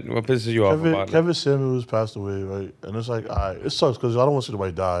 go ahead. What pisses you off about it? Kevin Samuels passed away, right? And it's like, all right, it sucks because I don't want to see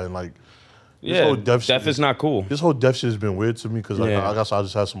nobody die. And like, yeah, death is not cool. This whole death shit has been weird to me because like, I guess I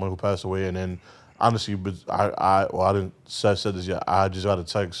just had someone who passed away, and then honestly, but I didn't said this yet. I just got a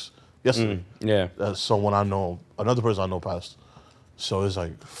text yesterday. That someone I know, another person I know passed. So it's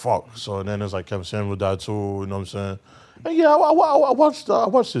like, fuck. So then it's like Kevin Samuel died too, you know what I'm saying? And yeah, I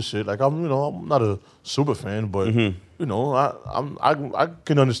watched this shit. Like I'm not a super fan, but you know, I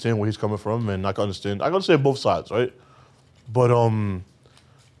can understand where he's coming from, and I can understand both sides, right? But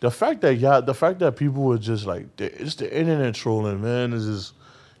the fact that people were just like, it's the internet trolling, man, it's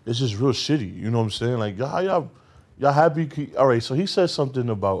just real shitty. You know what I'm saying? Like y'all happy? All right, so he said something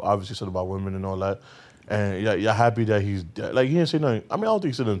about women and all that. And you're happy that he's dead. Like, he didn't say nothing. I mean, I don't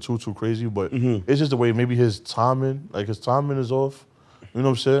think he said nothing too crazy, but it's just the way maybe his timing is off. You know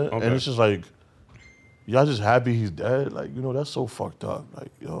what I'm saying? Okay. And it's just like, y'all just happy he's dead. Like, you know, that's so fucked up.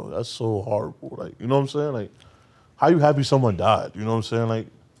 Like, yo, that's so horrible. Like, you know what I'm saying? Like, how you happy someone died? You know what I'm saying? Like,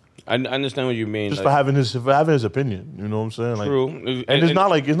 I understand what you mean. Just like, for having his opinion. You know what I'm saying? Like, true. And it's not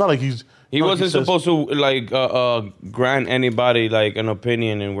like he's. He not like wasn't says- supposed to like grant anybody like an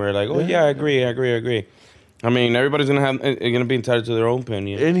opinion, and we're like, oh yeah, I agree. I mean, everybody's gonna be entitled to their own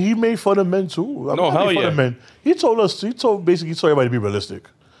opinion. And he made fun of men too. I No, mean, hell made fun yeah. of men. He told everybody to be realistic.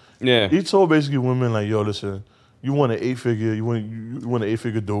 Yeah, He told basically women like, yo, listen, you want an 8-figure, you want an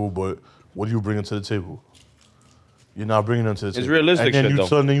 8-figure dude, but what are you bringing to the table? You're not bringing them to the table. It's realistic and then shit,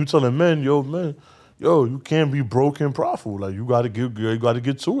 though. you telling men, you can't be broke and profitable. Like you gotta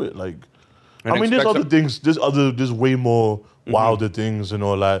get to it. Like And I mean, there's expect other things. There's way more wilder things and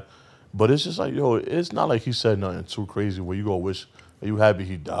all that. But it's just like, it's not like he said nothing too crazy where you go wish that you happy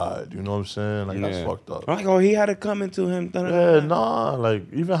he died. You know what I'm saying? Like that's fucked up. I'm like, oh, he had it coming to him. Yeah, nah.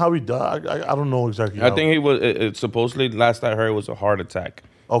 Like even how he died, I don't know exactly. I think he was. It supposedly, last I heard, it was a heart attack.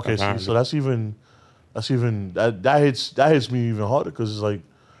 Okay, so that's even that hits me even harder because it's like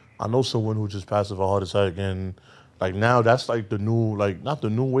I know someone who just passed of a heart attack and like now that's like the new not the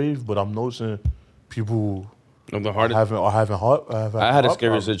new wave, but I'm noticing people Of the heart. are having heart. I had a heart scary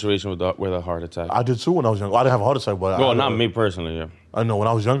problems. situation with a heart attack. I did too when I was young. I didn't have a heart attack, but Well, not me personally. Yeah. I know when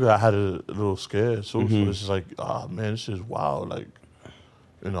I was younger, I had a little scare too. Mm-hmm. So it's just like, man, this is wild. Like,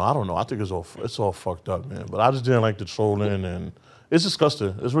 I don't know. I think it's all fucked up, man. But I just didn't like the trolling, and it's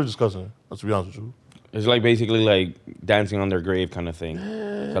disgusting. It's really disgusting. Let's be honest with you. It's like basically like dancing on their grave kind of thing,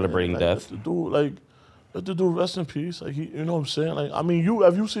 celebrating death. Let the dude rest in peace. Like you know what I'm saying? Like, I mean,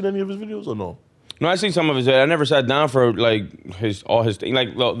 have you seen any of his videos or no? No, I seen some of his. I never sat down for like all his thing,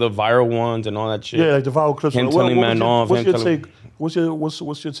 like the viral ones and all that shit. Yeah, like the viral clips. Him Like, telling man off. What's him your telling- take? What's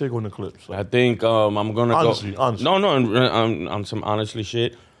your take on the clips? Like, I think I'm gonna Honestly. No, on some honestly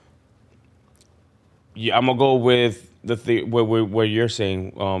shit. Yeah, I'm gonna go with where you're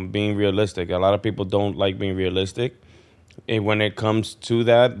saying being realistic. A lot of people don't like being realistic, and when it comes to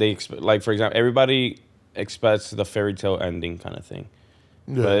that, they like for example, everybody expects the fairy tale ending kind of thing.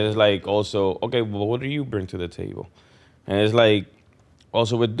 yeah. But it's like also, okay, well, what do you bring to the table? And it's like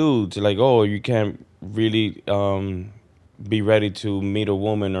also with dudes, like, oh, you can't really be ready to meet a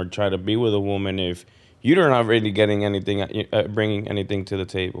woman or try to be with a woman if you're not really getting anything, bringing anything to the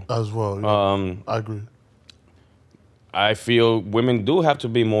table. As well. Yeah. I agree. I feel women do have to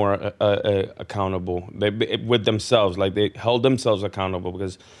be more accountable with themselves. Like they hold themselves accountable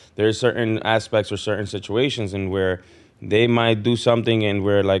because there's certain aspects or certain situations in where they might do something and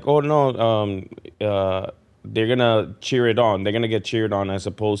we're like, oh no, they're gonna cheer it on. They're gonna get cheered on as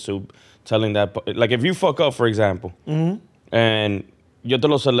opposed to telling that. Like if you fuck up, for example, and yo te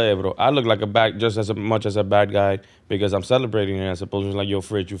lo celebro, I look like just as much as a bad guy because I'm celebrating it as opposed to like, yo,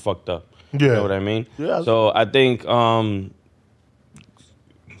 Fridge, you fucked up. Yeah. You know what I mean? Yeah. So I think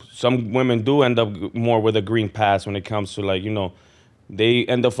some women do end up more with a green pass when it comes to like, they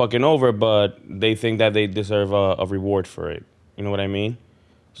end up fucking over, but they think that they deserve a reward for it. You know what I mean?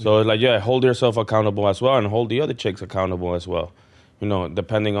 So it's like, yeah, hold yourself accountable as well and hold the other chicks accountable as well.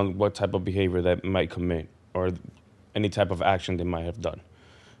 Depending on what type of behavior that might commit or any type of action they might have done.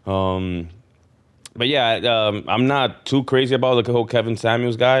 But yeah, I'm not too crazy about the whole Kevin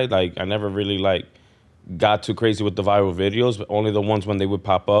Samuels guy. Like, I never really got too crazy with the viral videos, but only the ones when they would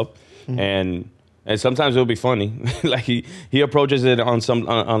pop up, and sometimes it'll be funny. Like he approaches it on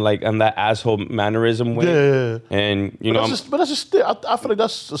that asshole mannerism way. Yeah. And but that's a stick. I feel like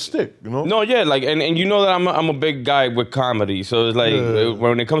that's a stick. No, yeah, like and you know that I'm a big guy with comedy, so it's like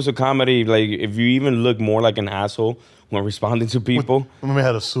when it comes to comedy, like if you even look more like an asshole when responding to people. Remember, he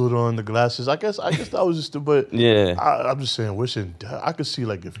had a suit on, the glasses. I guess that was just but yeah. I'm just saying, wishing I could see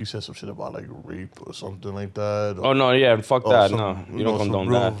like if he said some shit about like rape or something like that. Or, Oh no, yeah, fuck that. some, No, you don't condone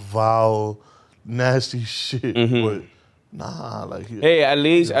some real that. vile, nasty shit. But nah, like Hey, at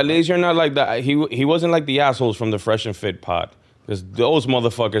least you're not like that. He wasn't like the assholes from the Fresh and Fit pod. Because those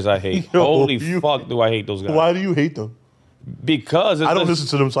motherfuckers I hate. Yo, Holy fuck, do I hate those guys? Why do you hate them? Because I don't listen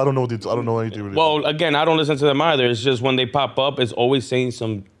to them, so I don't know I don't know anything really. Well, again, I don't listen to them either. It's just when they pop up, it's always saying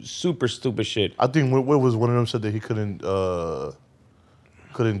some super stupid shit. I think what was one of them said that he couldn't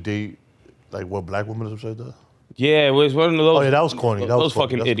date like what black women or something like that. Yeah, it was one of those. Oh yeah, that was corny. That was those corny.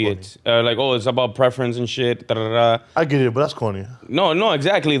 fucking That's idiots. Like, oh, it's about preference and shit. Da-da-da. I get it, but that's corny. No,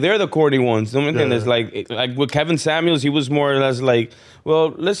 exactly. They're the corny ones. And it's like with Kevin Samuels, he was more or less like, well,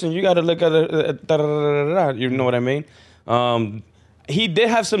 listen, you got to look at it. Da-da-da-da-da. You know what I mean? He did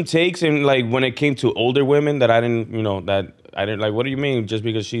have some takes in like when it came to older women that I didn't like. What do you mean? Just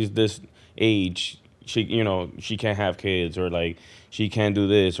because she's this age, she can't have kids or like she can't do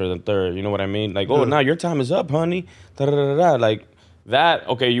this or the third. You know what I mean? Like, oh, now your time is up, honey. Da da da da. Like that.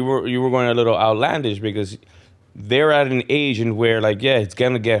 Okay, you were going a little outlandish because they're at an age in where, like, yeah, it's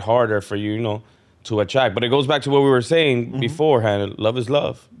going to get harder for you, you know, to attract. But it goes back to what we were saying beforehand. Love is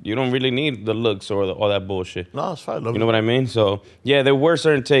love. You don't really need the looks or all that bullshit. No, it's fine. Love You know what I mean? So, yeah, there were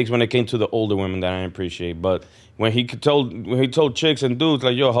certain takes when it came to the older women that I appreciate. But when he told chicks and dudes,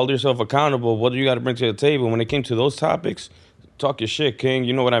 like, yo, hold yourself accountable. What do you got to bring to the table? When it came to those topics, talk your shit, King.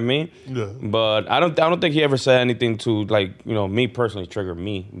 You know what I mean? Yeah. But I don't think he ever said anything to, like, you know, me personally trigger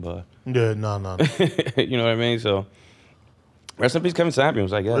me. But Yeah, no. you know what I mean? So, rest in peace, Kevin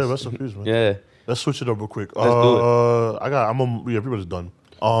Samuels, I guess. Yeah, rest in peace, man. Yeah. Let's switch it up real quick. Let's do it. Yeah, everybody's done.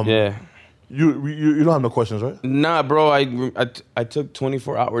 Yeah. You don't have no questions, right? Nah, bro. I took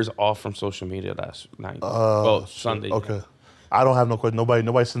 24 hours off from social media last night. Sunday. Okay. I don't have no questions.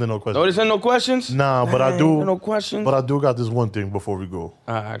 Nobody sending no questions. Nobody sent no questions? Nah, but I do. No questions? But I do got this one thing before we go.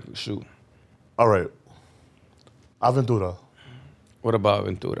 Shoot. All right. Aventura. What about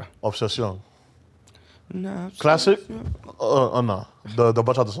Aventura? Obsession. Nah. Classic? Nah. The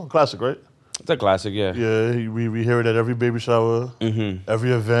bachata song. Classic, right? It's a classic, yeah. Yeah, we hear it at every baby shower,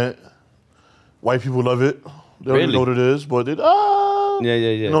 every event. White people love it. They don't even know what it is, but it, Yeah.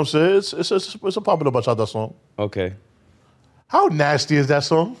 You know what I'm saying? It's a popular bachata song. Okay. How nasty is that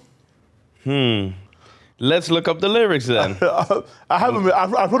song? Let's look up the lyrics then.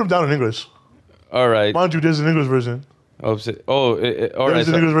 I put them down in English. All right. Mind you, there's an English version. All right. There's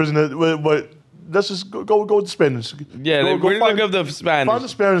an English version, but let's just go with the Spanish. Yeah, we're look up the Spanish.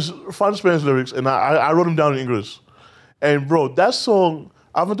 Find the Spanish lyrics, and I wrote them down in English. And bro, that song,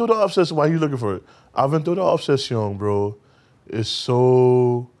 Aventura Obsession, why are you looking for it? Aventura Obsession, bro, is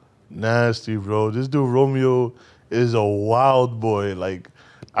so nasty, bro. This dude Romeo is a wild boy. Like,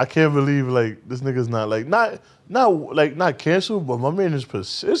 I can't believe like this nigga's not canceled, but my man is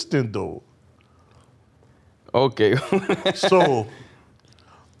persistent though. Okay. So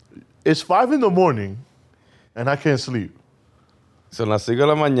it's 5 a.m, and I can't sleep. Son las 5 de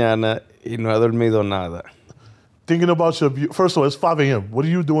la mañana y no he dormido nada. Thinking about first of all, it's 5 a.m. What are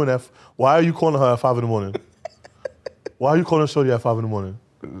you doing why are you calling her at 5 a.m? Why are you calling Shorty at 5 a.m?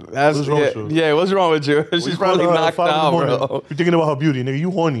 What's wrong with you? Yeah, what's wrong with you? She's probably knocked out, bro. You're thinking about her beauty, nigga. You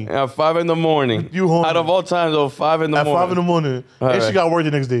horny. At 5 in the morning. You horny. Out of all times, 5 in the morning. At 5 in the morning. And she got work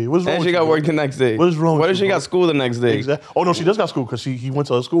the next day. What's wrong And with she you, got bro? work the next day. What is wrong with What you, if she bro? got school the next day? Exactly. Oh, no, she does got school because he went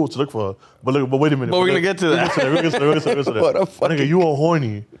to her school to look for her. But wait a minute. But we're going to get to that. We're going to get to that. What a fucking... Nigga, you are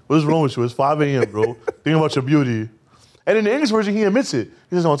horny. What is wrong with you? It's 5 a.m, bro. Thinking about your beauty. And in the English version, he admits it.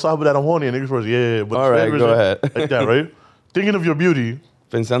 He says, on top of that, I'm horny. In the English version, yeah. But all right, version, go ahead. Like that, right? Thinking of your beauty.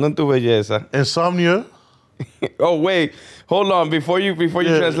 Pensando en tu belleza. Insomnia. Oh, wait. Hold on. Before you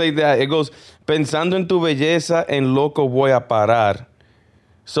translate that, it goes, pensando en tu belleza, en loco voy a parar.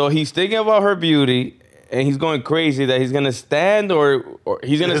 So he's thinking about her beauty, and he's going crazy that he's going to stand or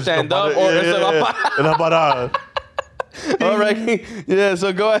he's going to stand up or se va a parar. All right. Yeah,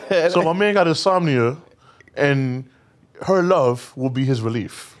 so go ahead. So my man got insomnia, and her love will be his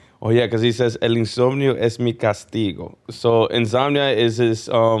relief. Oh, yeah, because he says, el insomnio es mi castigo. So insomnia is his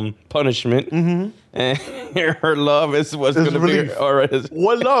punishment. And her love is what's going to be... All right.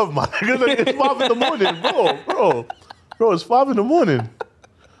 What love, my nigga? It's 5 in the morning, bro. Bro, it's 5 in the morning.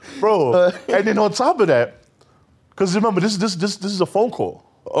 Bro. And then on top of that, because remember, this is a phone call.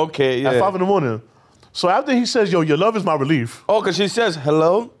 Okay, yeah. At 5 in the morning. So after he says, yo, your love is my relief. Oh, because she says,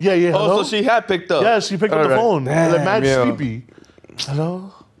 hello? Yeah, hello. Oh, so she had picked up. Yeah, she picked up the phone. Damn, like mad sleepy.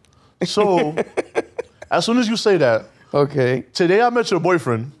 Hello? So, as soon as you say that, okay. Today I met your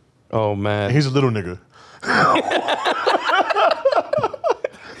boyfriend. Oh, man. And he's a little nigga.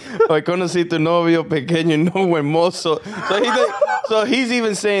 Hoy conocí tu novio pequeño, no hermoso. So he's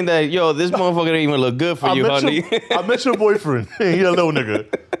even saying that, yo, this motherfucker didn't even look good for you, honey. I met your boyfriend. And he a little nigga.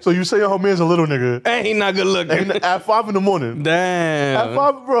 So you say your man's a little nigga. And he not good looking. At 5 in the morning. Damn. At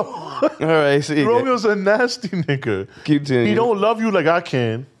 5, bro. All right, see. Romeo's a nasty nigga. Keep telling He don't love you like I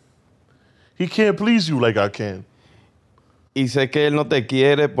can. He can't please you like I can. Y sé que él no te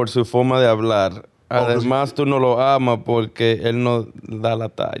quiere por su forma de hablar. Además, tú no lo amas porque él no da la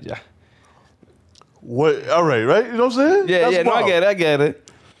talla. What? All right, right? You know what I'm saying? Yeah, That's yeah, no, wild. I get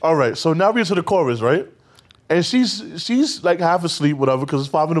it. All right, so now we're to the chorus, right? And she's like half asleep, whatever, because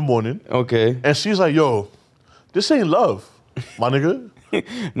it's 5 in the morning. Okay. And she's like, yo, this ain't love, my nigga.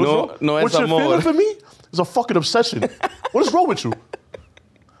 No What es you're feeling amor. for me is a fucking obsession. What is wrong with you?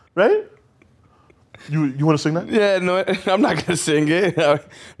 Right? You want to sing that? Yeah, no, I'm not going to sing it.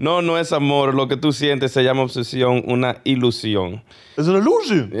 No es amor. Lo que tú sientes se llama obsesión, una ilusión. It's an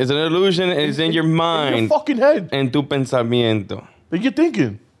illusion. It's an illusion and it's in your mind. In your fucking head. En tu pensamiento. That you're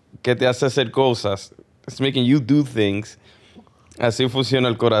thinking. Que te hace hacer cosas. It's making you do things. Así funciona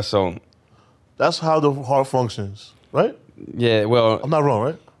el corazón. That's how the heart functions, right? Yeah, well, I'm not wrong,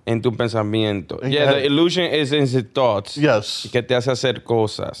 right? en tu pensamiento. In Yeah, your the head. illusion is in the thoughts. Yes. Que te hace hacer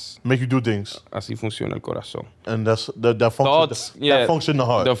cosas. Make you do things. Así funciona el corazón. And that function. Thoughts, yeah. That function the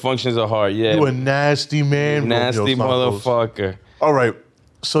heart. The functions of heart, yeah. You a nasty man, bro. Nasty Yo, Santos. motherfucker. All right.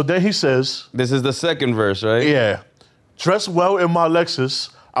 So then he says, This is the second verse, right? yeah, dress well in my Lexus.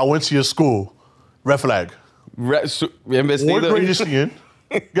 I went to your school. Red flag. Bien What vestido. grade is she in?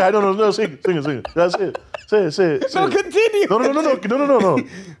 Yeah, no, sing it. That's it. Say it. No, continue. No.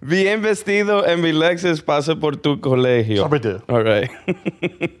 Bien vestido en mi Lexus paso por tu colegio. Stop right there. All right.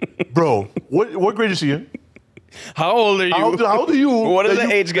 Bro, what grade is she in? How old are you? How old are you? What is that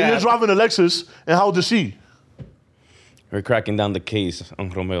the age that gap? You're driving a Lexus, and how old is she? We're cracking down the case on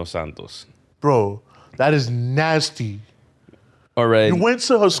Romeo Santos. Bro, that is nasty. All right. You went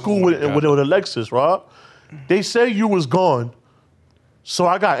to her school with a Lexus, right? They say you was gone, so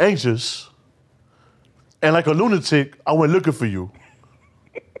I got anxious. And like a lunatic, I went looking for you.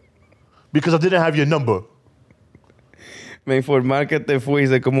 Because I didn't have your number. Me informar que te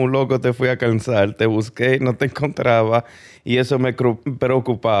fuiste como un loco, te fui a cansar. Te busqué, no te encontraba. Y eso me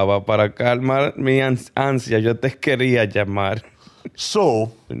preocupaba. Para calmar mi ansia, yo te quería llamar.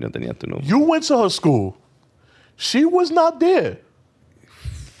 So, No tenía tu nombre. you went to her school. She was not there.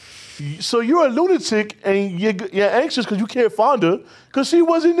 So you're a lunatic and you're anxious because you can't find her because she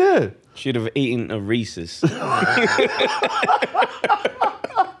wasn't there. Should have eaten a Reese's.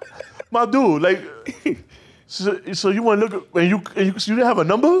 My dude, like, so you want to look and you didn't have a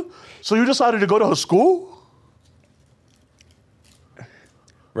number? So you decided to go to her school?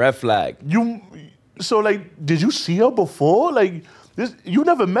 Red flag. So like, did you see her before? Like, you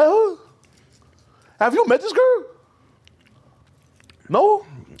never met her? Have you met this girl? No?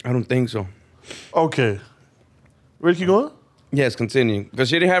 I don't think so. Okay. Ready to keep going? Yes, continue. Because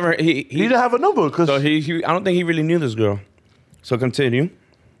she didn't have her. He didn't have a number because So he. I don't think he really knew this girl. So continue.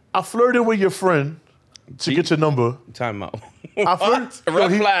 I flirted with your friend to get your number. Time out. I flirt-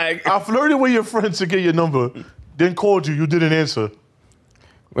 Red Yo, flag. I flirted with your friend to get your number, then called you. You didn't answer.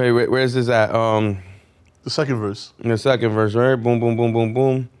 Wait, where's this at? The second verse. In the second verse, right? Boom, boom, boom, boom,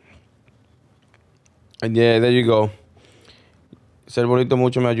 boom. And yeah, there you go. Ser bonito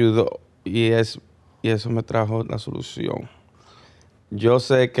mucho me ayudó y eso me trajo la solución. Yo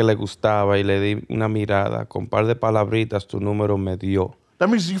sé que le gustaba y le di una mirada. Con par de palabritas tu número me dio. That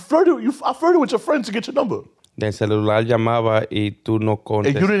means I flirted with your friend to get your number. Del celular llamaba y tú no And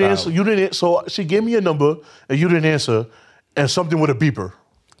you didn't answer. contestabas. So she gave me a number and you didn't answer, and something with a beeper.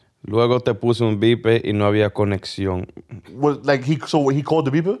 Luego te puse un bipe y no había conexión. He called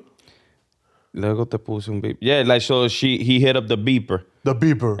the beeper? Luego te puse un beeper. Yeah, like so he hit up the beeper The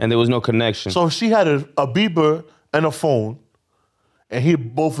beeper. and there was no connection. So she had a beeper and a phone, and he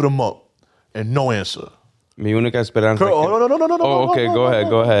hit both of them up, and no answer. Mi única esperanza. Oh, no. Oh, okay, go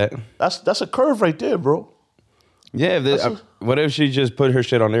ahead. That's a curve right there, bro. Yeah, what if she just put her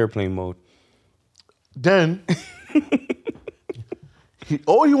shit on airplane mode? Then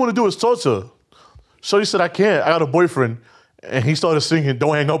all he want to do is talk to her. So he said, I can't. I got a boyfriend. And he started singing,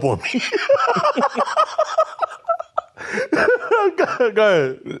 Don't Hang Up on Me. Go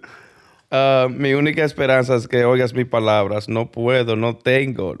ahead. Mi única esperanza es que oigas mis palabras. No puedo, no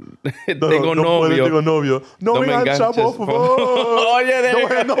tengo. Tengo novio. Tengo novio. No me enganches, por favor. Oye,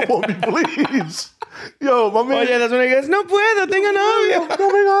 Don't hang up on me, please. Yo, my man. Oye, that's when he goes, no puedo, tengo novio. No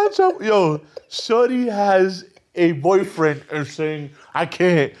me enganches. Yo, Shorty has a boyfriend and saying, I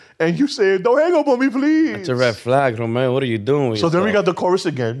can't. And you saying, don't hang up on me, please. It's a red flag, Romeo. What are you doing with So then we yourself? got the chorus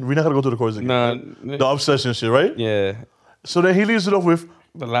again. We're not going to go to the chorus again. Nah. The obsession shit, right? Yeah. So then he leaves it off with,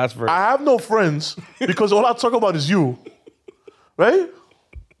 The last verse. I have no friends because all I talk about is you. Right?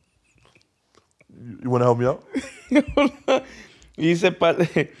 You want to help me out? Dice,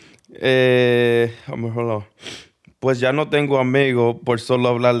 hold on. Pues ya no tengo amigos por solo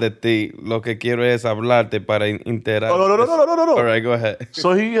hablar de ti. Lo que quiero es hablarte para integrar. Oh, no. All right, go ahead.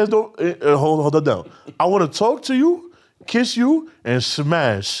 So he has no. Hold that down. I want to talk to you, kiss you, and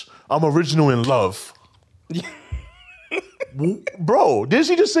smash. I'm original in love. Bro, didn't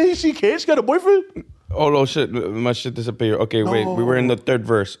she just say she can't? She got a boyfriend? Oh, shit. My shit disappeared. Okay, wait. We were in the third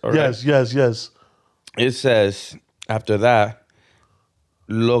verse. All right. Yes. It says, after that,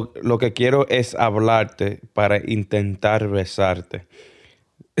 lo que quiero es hablarte para intentar besarte.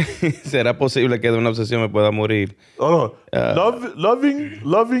 ¿Será posible que de una obsesión me pueda morir? Oh, no.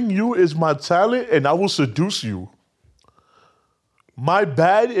 Loving you is my talent, and I will seduce you. My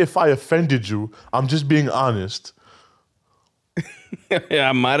bad if I offended you. I'm just being honest.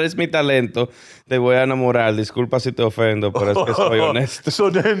 Amar es mi talento. Te voy a enamorar. Disculpa si te ofendo, pero es que soy honesto.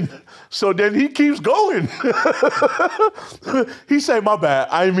 So then he keeps going. He say, my bad,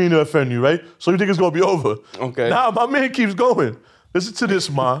 I didn't mean to offend you, right? So you think it's gonna be over? Okay. Nah, my man keeps going. Listen to this,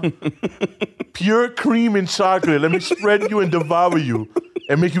 ma. Pure cream and chocolate. Let me spread you and devour you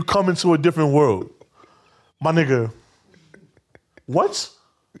and make you come into a different world. My nigga. What?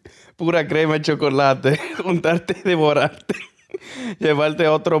 Pura crema y chocolate. Juntarte y devorarte. Llevarte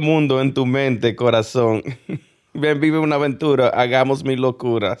a otro mundo en tu mente, corazón. Ven, vive una aventura. Hagamos mil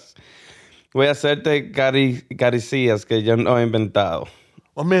locuras. Voy a hacerte caricias que yo no he inventado.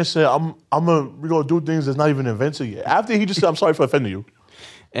 My man said, we're gonna do things that's not even invented yet. After he just said, I'm sorry for offending you.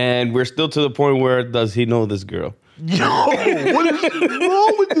 And we're still to the point where does he know this girl? Yo, what is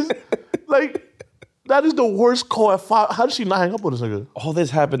wrong with this? Like, that is the worst call at 5. How did she not hang up on this nigga? All this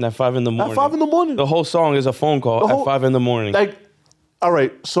happened at 5 in the morning. At 5 in the morning. The whole song is a phone call at 5 in the morning. Like, all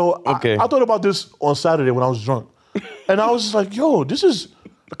right, so Okay. I thought about this on Saturday when I was drunk. And I was just like, yo, this is,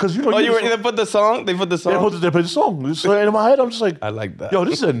 because you know. Oh, they put the song? They put the song? They played the song. So in my head, I'm just like, I like that. yo,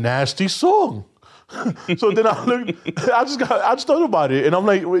 this is a nasty song. So then I just thought about it. And I'm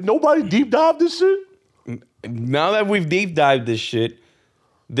like, wait, nobody deep dive this shit? Now that we've deep dived this shit,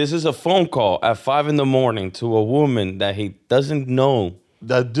 this is a phone call at 5 in the morning to a woman that he doesn't know.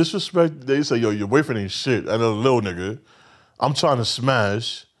 That disrespect, they say, yo, your boyfriend ain't shit. I know, little nigga. I'm trying to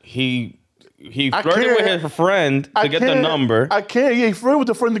smash. He flirted with his friend to get the number. I can't. Yeah, he flirted with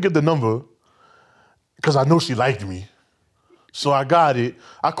the friend to get the number. Because I know she liked me. So I got it.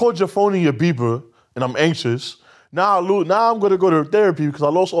 I called your phone in your beeper, and I'm anxious. Now I'm going to go to therapy because I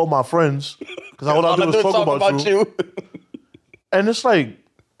lost all my friends. Because all I do is talk about you. And it's like,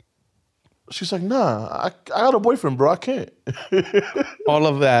 she's like, nah, I got a boyfriend, bro. I can't. All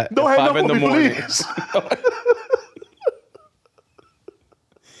of that Don't at hang 5 up in the on me, morning. please.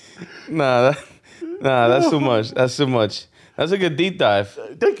 Nah, that's too much. That's too much. That's a good deep dive.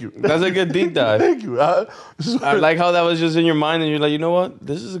 Thank you. That's a good deep dive. Thank you. I like how that was just in your mind, and you're like, you know what?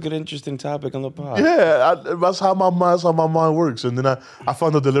 This is a good, interesting topic on the pod. Yeah, that's how my mind works. And then I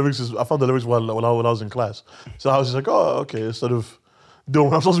found out the lyrics. I found the lyrics when I was in class. So I was just like, oh, okay. Instead of doing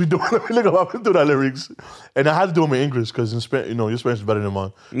what I'm supposed to be doing, let me look up and do that lyrics. And I had to do them in English because in Spanish, your Spanish is better than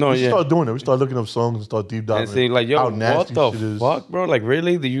mine. No, we yeah. started doing it. We started looking up songs and started deep diving. And say like, yo, how what nasty the shit is. fuck, bro? Like,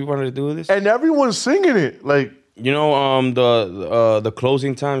 really? Do you want to do this? And everyone's singing it. Like, You know, the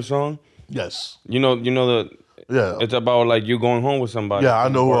closing time song. yes, You know the. yeah, It's about like you going home with somebody. yeah. I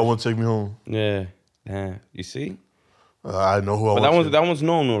know who I want to take me home. Yeah. You see? I know who I But want. that one's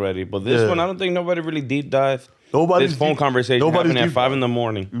known already. But this Yeah. one, I don't think nobody really deep dived. Nobody's This phone deep- conversation nobody's happening at deep 5 in the dive.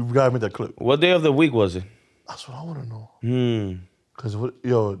 morning. You gotta make that clip. What day of the week was it? That's what I want to know. Cause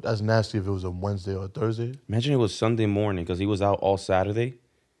that's nasty if it was a Wednesday or a Thursday. Imagine it was Sunday morning because he was out all Saturday.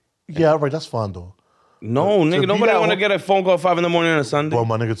 Yeah, right. That's fine though. No, to nigga, be nobody that want to get a phone call at 5 in the morning on a Sunday. Well,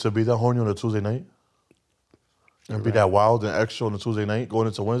 my nigga, to be that horny on a Tuesday night and be that wild and extra on a Tuesday night going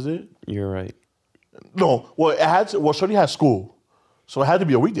into Wednesday. You're right. No, well, it had to. Well, Shorty had school, so it had to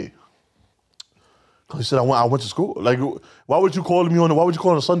be a weekday. Cause he said I went to school. Like, why would you call me on? Why would you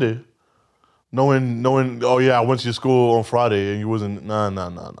call on a Sunday? Knowing. Oh yeah, I went to your school on Friday and you wasn't.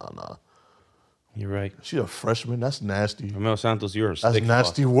 Nah. You're right. She a freshman. That's nasty. Romeo Santos, you're a That's sick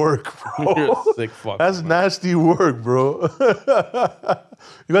nasty fuck. work, bro. You're a sick fuck. That's nasty work, bro.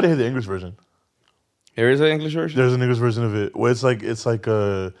 You gotta hear the English version. There is an English version? There's an English version of it where it's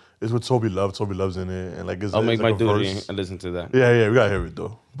with Toby Love. Toby Love's in it, and like I'll it's make like my a duty verse. and listen to that. Yeah, we gotta hear it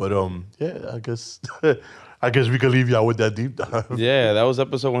though. But yeah, I guess we could leave y'all with that deep dive. Yeah, that was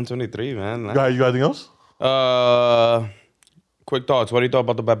episode 123, man. You got anything else? Quick thoughts. What do you thought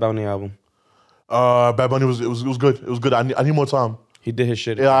about the Bad Bunny album? Bad Bunny was good. It was good. I need more time. He did his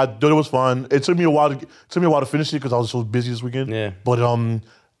shit. Yeah, I thought it was fun. It took me a while to finish it because I was so busy this weekend. Yeah. But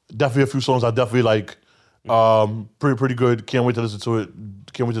definitely a few songs I definitely like. Pretty good. Can't wait to listen to it.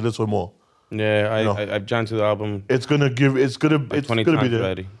 Can't wait to listen to it more. Yeah, I've joined to the album. It's gonna be 20 there. times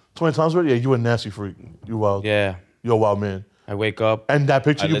already. 20 times already? Yeah, you a nasty freak. You wild. Yeah. You're a wild man. I wake up. And that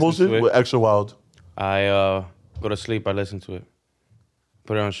picture I you listen posted to it. was extra wild. I go to sleep. I listen to it.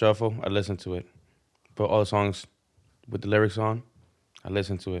 Put it on shuffle. I listen to it. Put all the songs with the lyrics on. I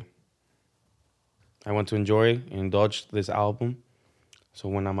listen to it. I want to enjoy and indulge this album. So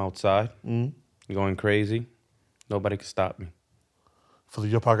when I'm outside, going crazy, nobody can stop me. For the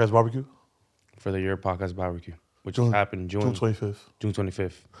Your Podcast Barbecue? For the Yerrr Podcast Barbecue, which June- will happen June 25th. June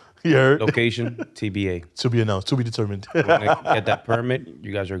 25th. Yeah. Location, TBA. To be announced. To be determined. When I get that permit,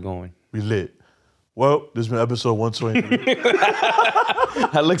 you guys are going. We lit. Well, this has been episode 123.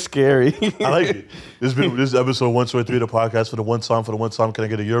 That looks scary. I like it. This is episode 123 of the podcast for the one time. For the one time, can I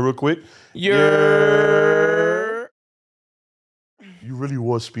get a year real quick? Yerrr. You really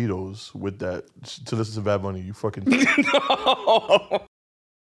wore Speedos with that to listen to Bad Bunny. You fucking... No.